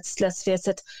 let's face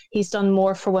it, he's done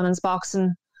more for women's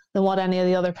boxing than what any of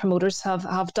the other promoters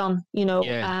have done, you know.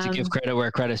 Yeah, to give credit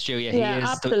where credit's due. Yeah,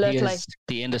 he is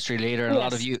the industry leader, and a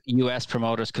lot of US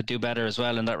promoters could do better as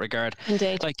well in that regard.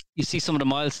 Indeed. Like, you see some of the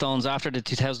milestones after the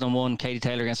 2001 Katie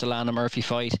Taylor against Alana Murphy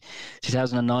fight.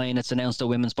 2009, it's announced that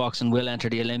women's boxing will enter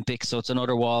the Olympics, so it's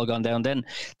another wall gone down. Then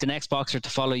the next boxer to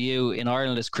follow you in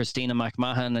Ireland is Christina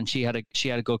McMahon, and she had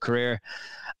a good career.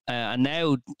 And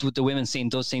now the women's scene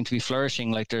does seem to be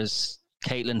flourishing. Like, there's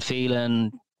Caitlin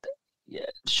Phelan,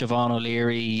 Siobhan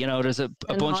O'Leary, you know, there's a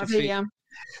bunch Harvey, of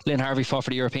Lynn Harvey fought for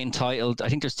the European title. I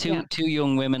think there's two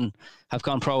young women have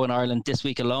gone pro in Ireland this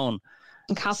week alone.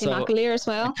 And Kathy McAleer as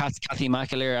well. Kathy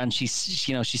McAleer, and she's,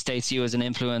 you know, she states you as an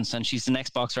influence, and she's the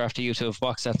next boxer after you to have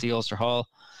boxed at the Ulster Hall.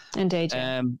 Indeed.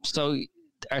 So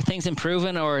are things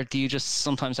improving, or do you just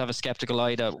sometimes have a skeptical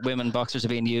eye that women boxers are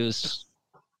being used?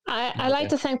 I like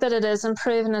to think that it is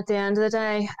improving at the end of the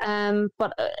day,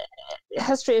 but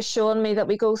history has shown me that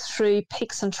we go through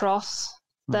peaks and troughs.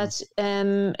 That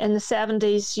in the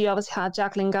 70s, you obviously had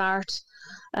Jacqueline Gart,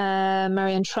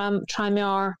 Marion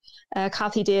Tremor,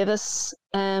 Kathy Davis.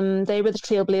 They were the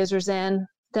trailblazers then.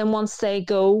 Then once they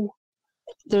go,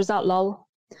 there's that lull.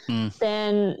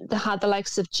 Then they had the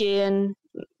likes of Jane,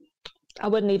 I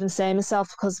wouldn't even say myself,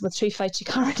 because with 3 fights you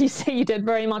can't really say you did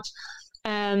very much.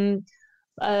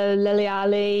 Lily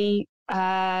Ali,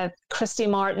 Christy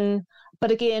Martin.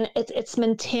 But again, it's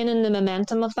maintaining the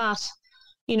momentum of that.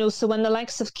 You know, so when the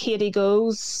likes of Katie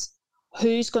goes,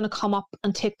 who's going to come up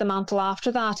and take the mantle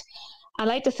after that? I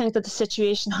like to think that the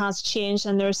situation has changed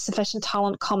and there's sufficient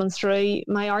talent coming through.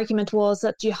 My argument was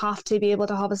that you have to be able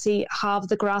to obviously have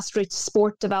the grassroots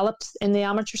sport developed in the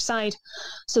amateur side.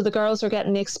 So the girls are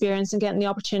getting the experience and getting the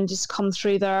opportunities to come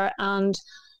through there. And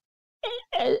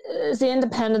as the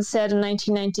Independent said in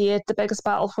 1998, the biggest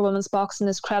battle for women's boxing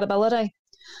is credibility.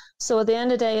 So at the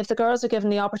end of the day, if the girls are given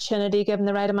the opportunity, given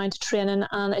the right amount of training,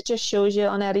 and it just shows you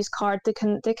on Eddie's card, they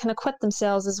can acquit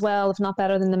themselves as well, if not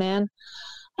better than the men.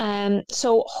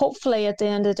 So hopefully at the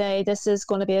end of the day, this is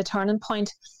going to be a turning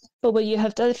point. But when you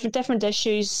have different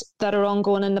issues that are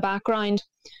ongoing in the background,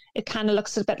 it kind of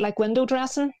looks a bit like window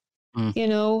dressing, you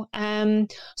know.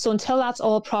 So until that's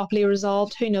all properly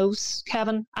resolved, who knows,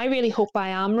 Kevin? I really hope I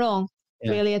am wrong.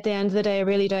 Yeah. Really, at the end of the day, I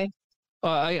really do.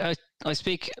 I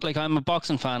speak, like, I'm a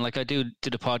boxing fan. Like, I do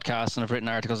the podcast and I've written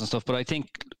articles and stuff. But I think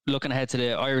looking ahead to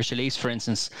the Irish Elite, for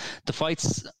instance, the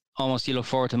fights almost you look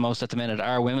forward to most at the minute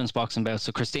are women's boxing bouts.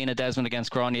 So Christina Desmond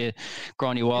against Gráinne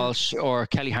Walsh, or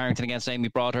Kelly Harrington against Amy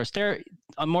Broadhurst.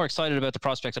 I'm more excited about the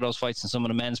prospect of those fights than some of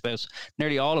the men's bouts,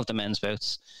 nearly all of the men's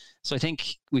bouts. So I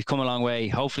think we've come a long way,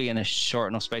 hopefully in a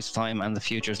short enough space of time, and the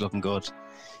future is looking good.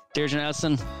 Deirdre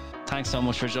Nelson, thanks so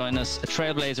much for joining us. A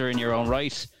trailblazer in your own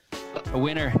right, a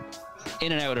winner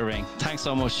in and out of the ring. Thanks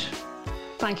so much.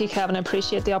 Thank you, Kevin. I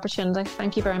appreciate the opportunity.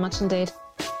 Thank you very much indeed.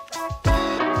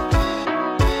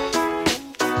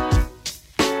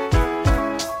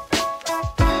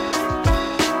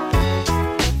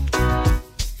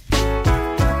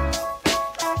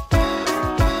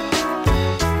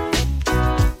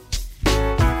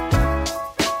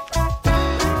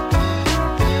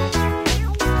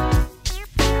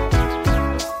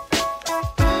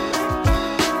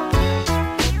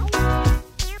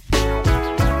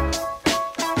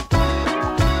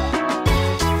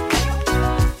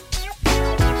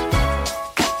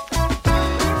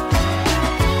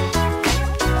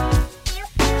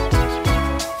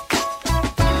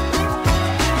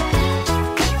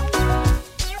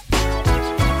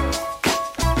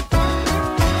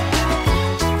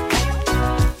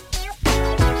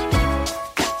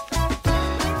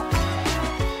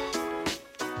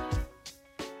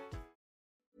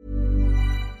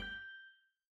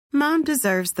 Mom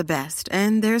deserves the best,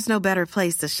 and there's no better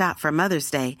place to shop for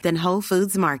Mother's Day than Whole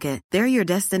Foods Market. They're your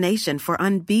destination for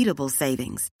unbeatable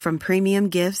savings, from premium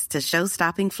gifts to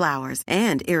show-stopping flowers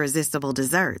and irresistible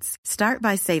desserts. Start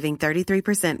by saving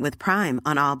 33% with Prime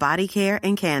on all body care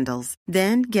and candles.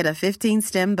 Then get a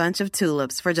 15-stem bunch of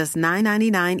tulips for just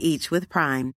 $9.99 each with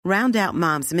Prime. Round out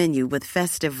Mom's menu with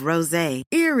festive rosé,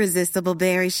 irresistible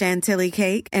berry chantilly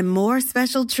cake, and more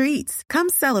special treats. Come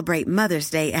celebrate Mother's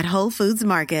Day at Whole Foods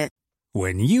Market.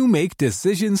 When you make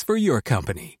decisions for your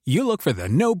company, you look for the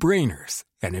no-brainers.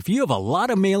 And if you have a lot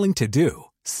of mailing to do,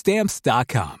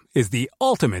 Stamps.com is the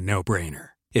ultimate no-brainer.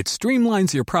 It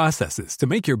streamlines your processes to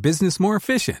make your business more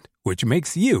efficient, which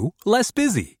makes you less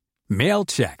busy. Mail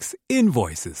checks,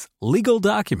 invoices, legal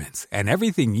documents, and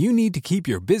everything you need to keep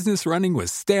your business running with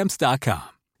Stamps.com.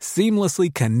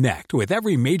 Seamlessly connect with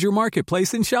every major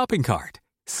marketplace and shopping cart.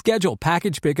 Schedule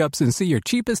package pickups and see your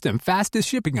cheapest and fastest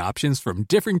shipping options from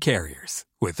different carriers,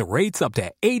 with rates up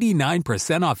to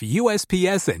 89% off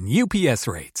USPS and UPS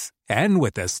rates. And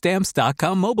with the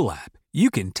Stamps.com mobile app,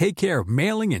 you can take care of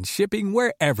mailing and shipping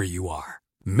wherever you are.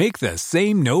 Make the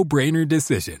same no-brainer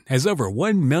decision as over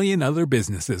 1 million other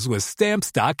businesses with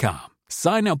Stamps.com.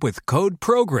 Sign up with code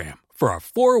PROGRAM for a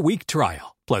 4-week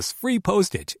trial, plus free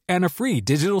postage and a free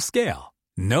digital scale.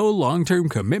 No long-term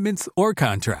commitments or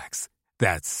contracts.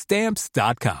 That's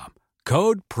Stamps.com.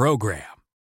 Code PROGRAM.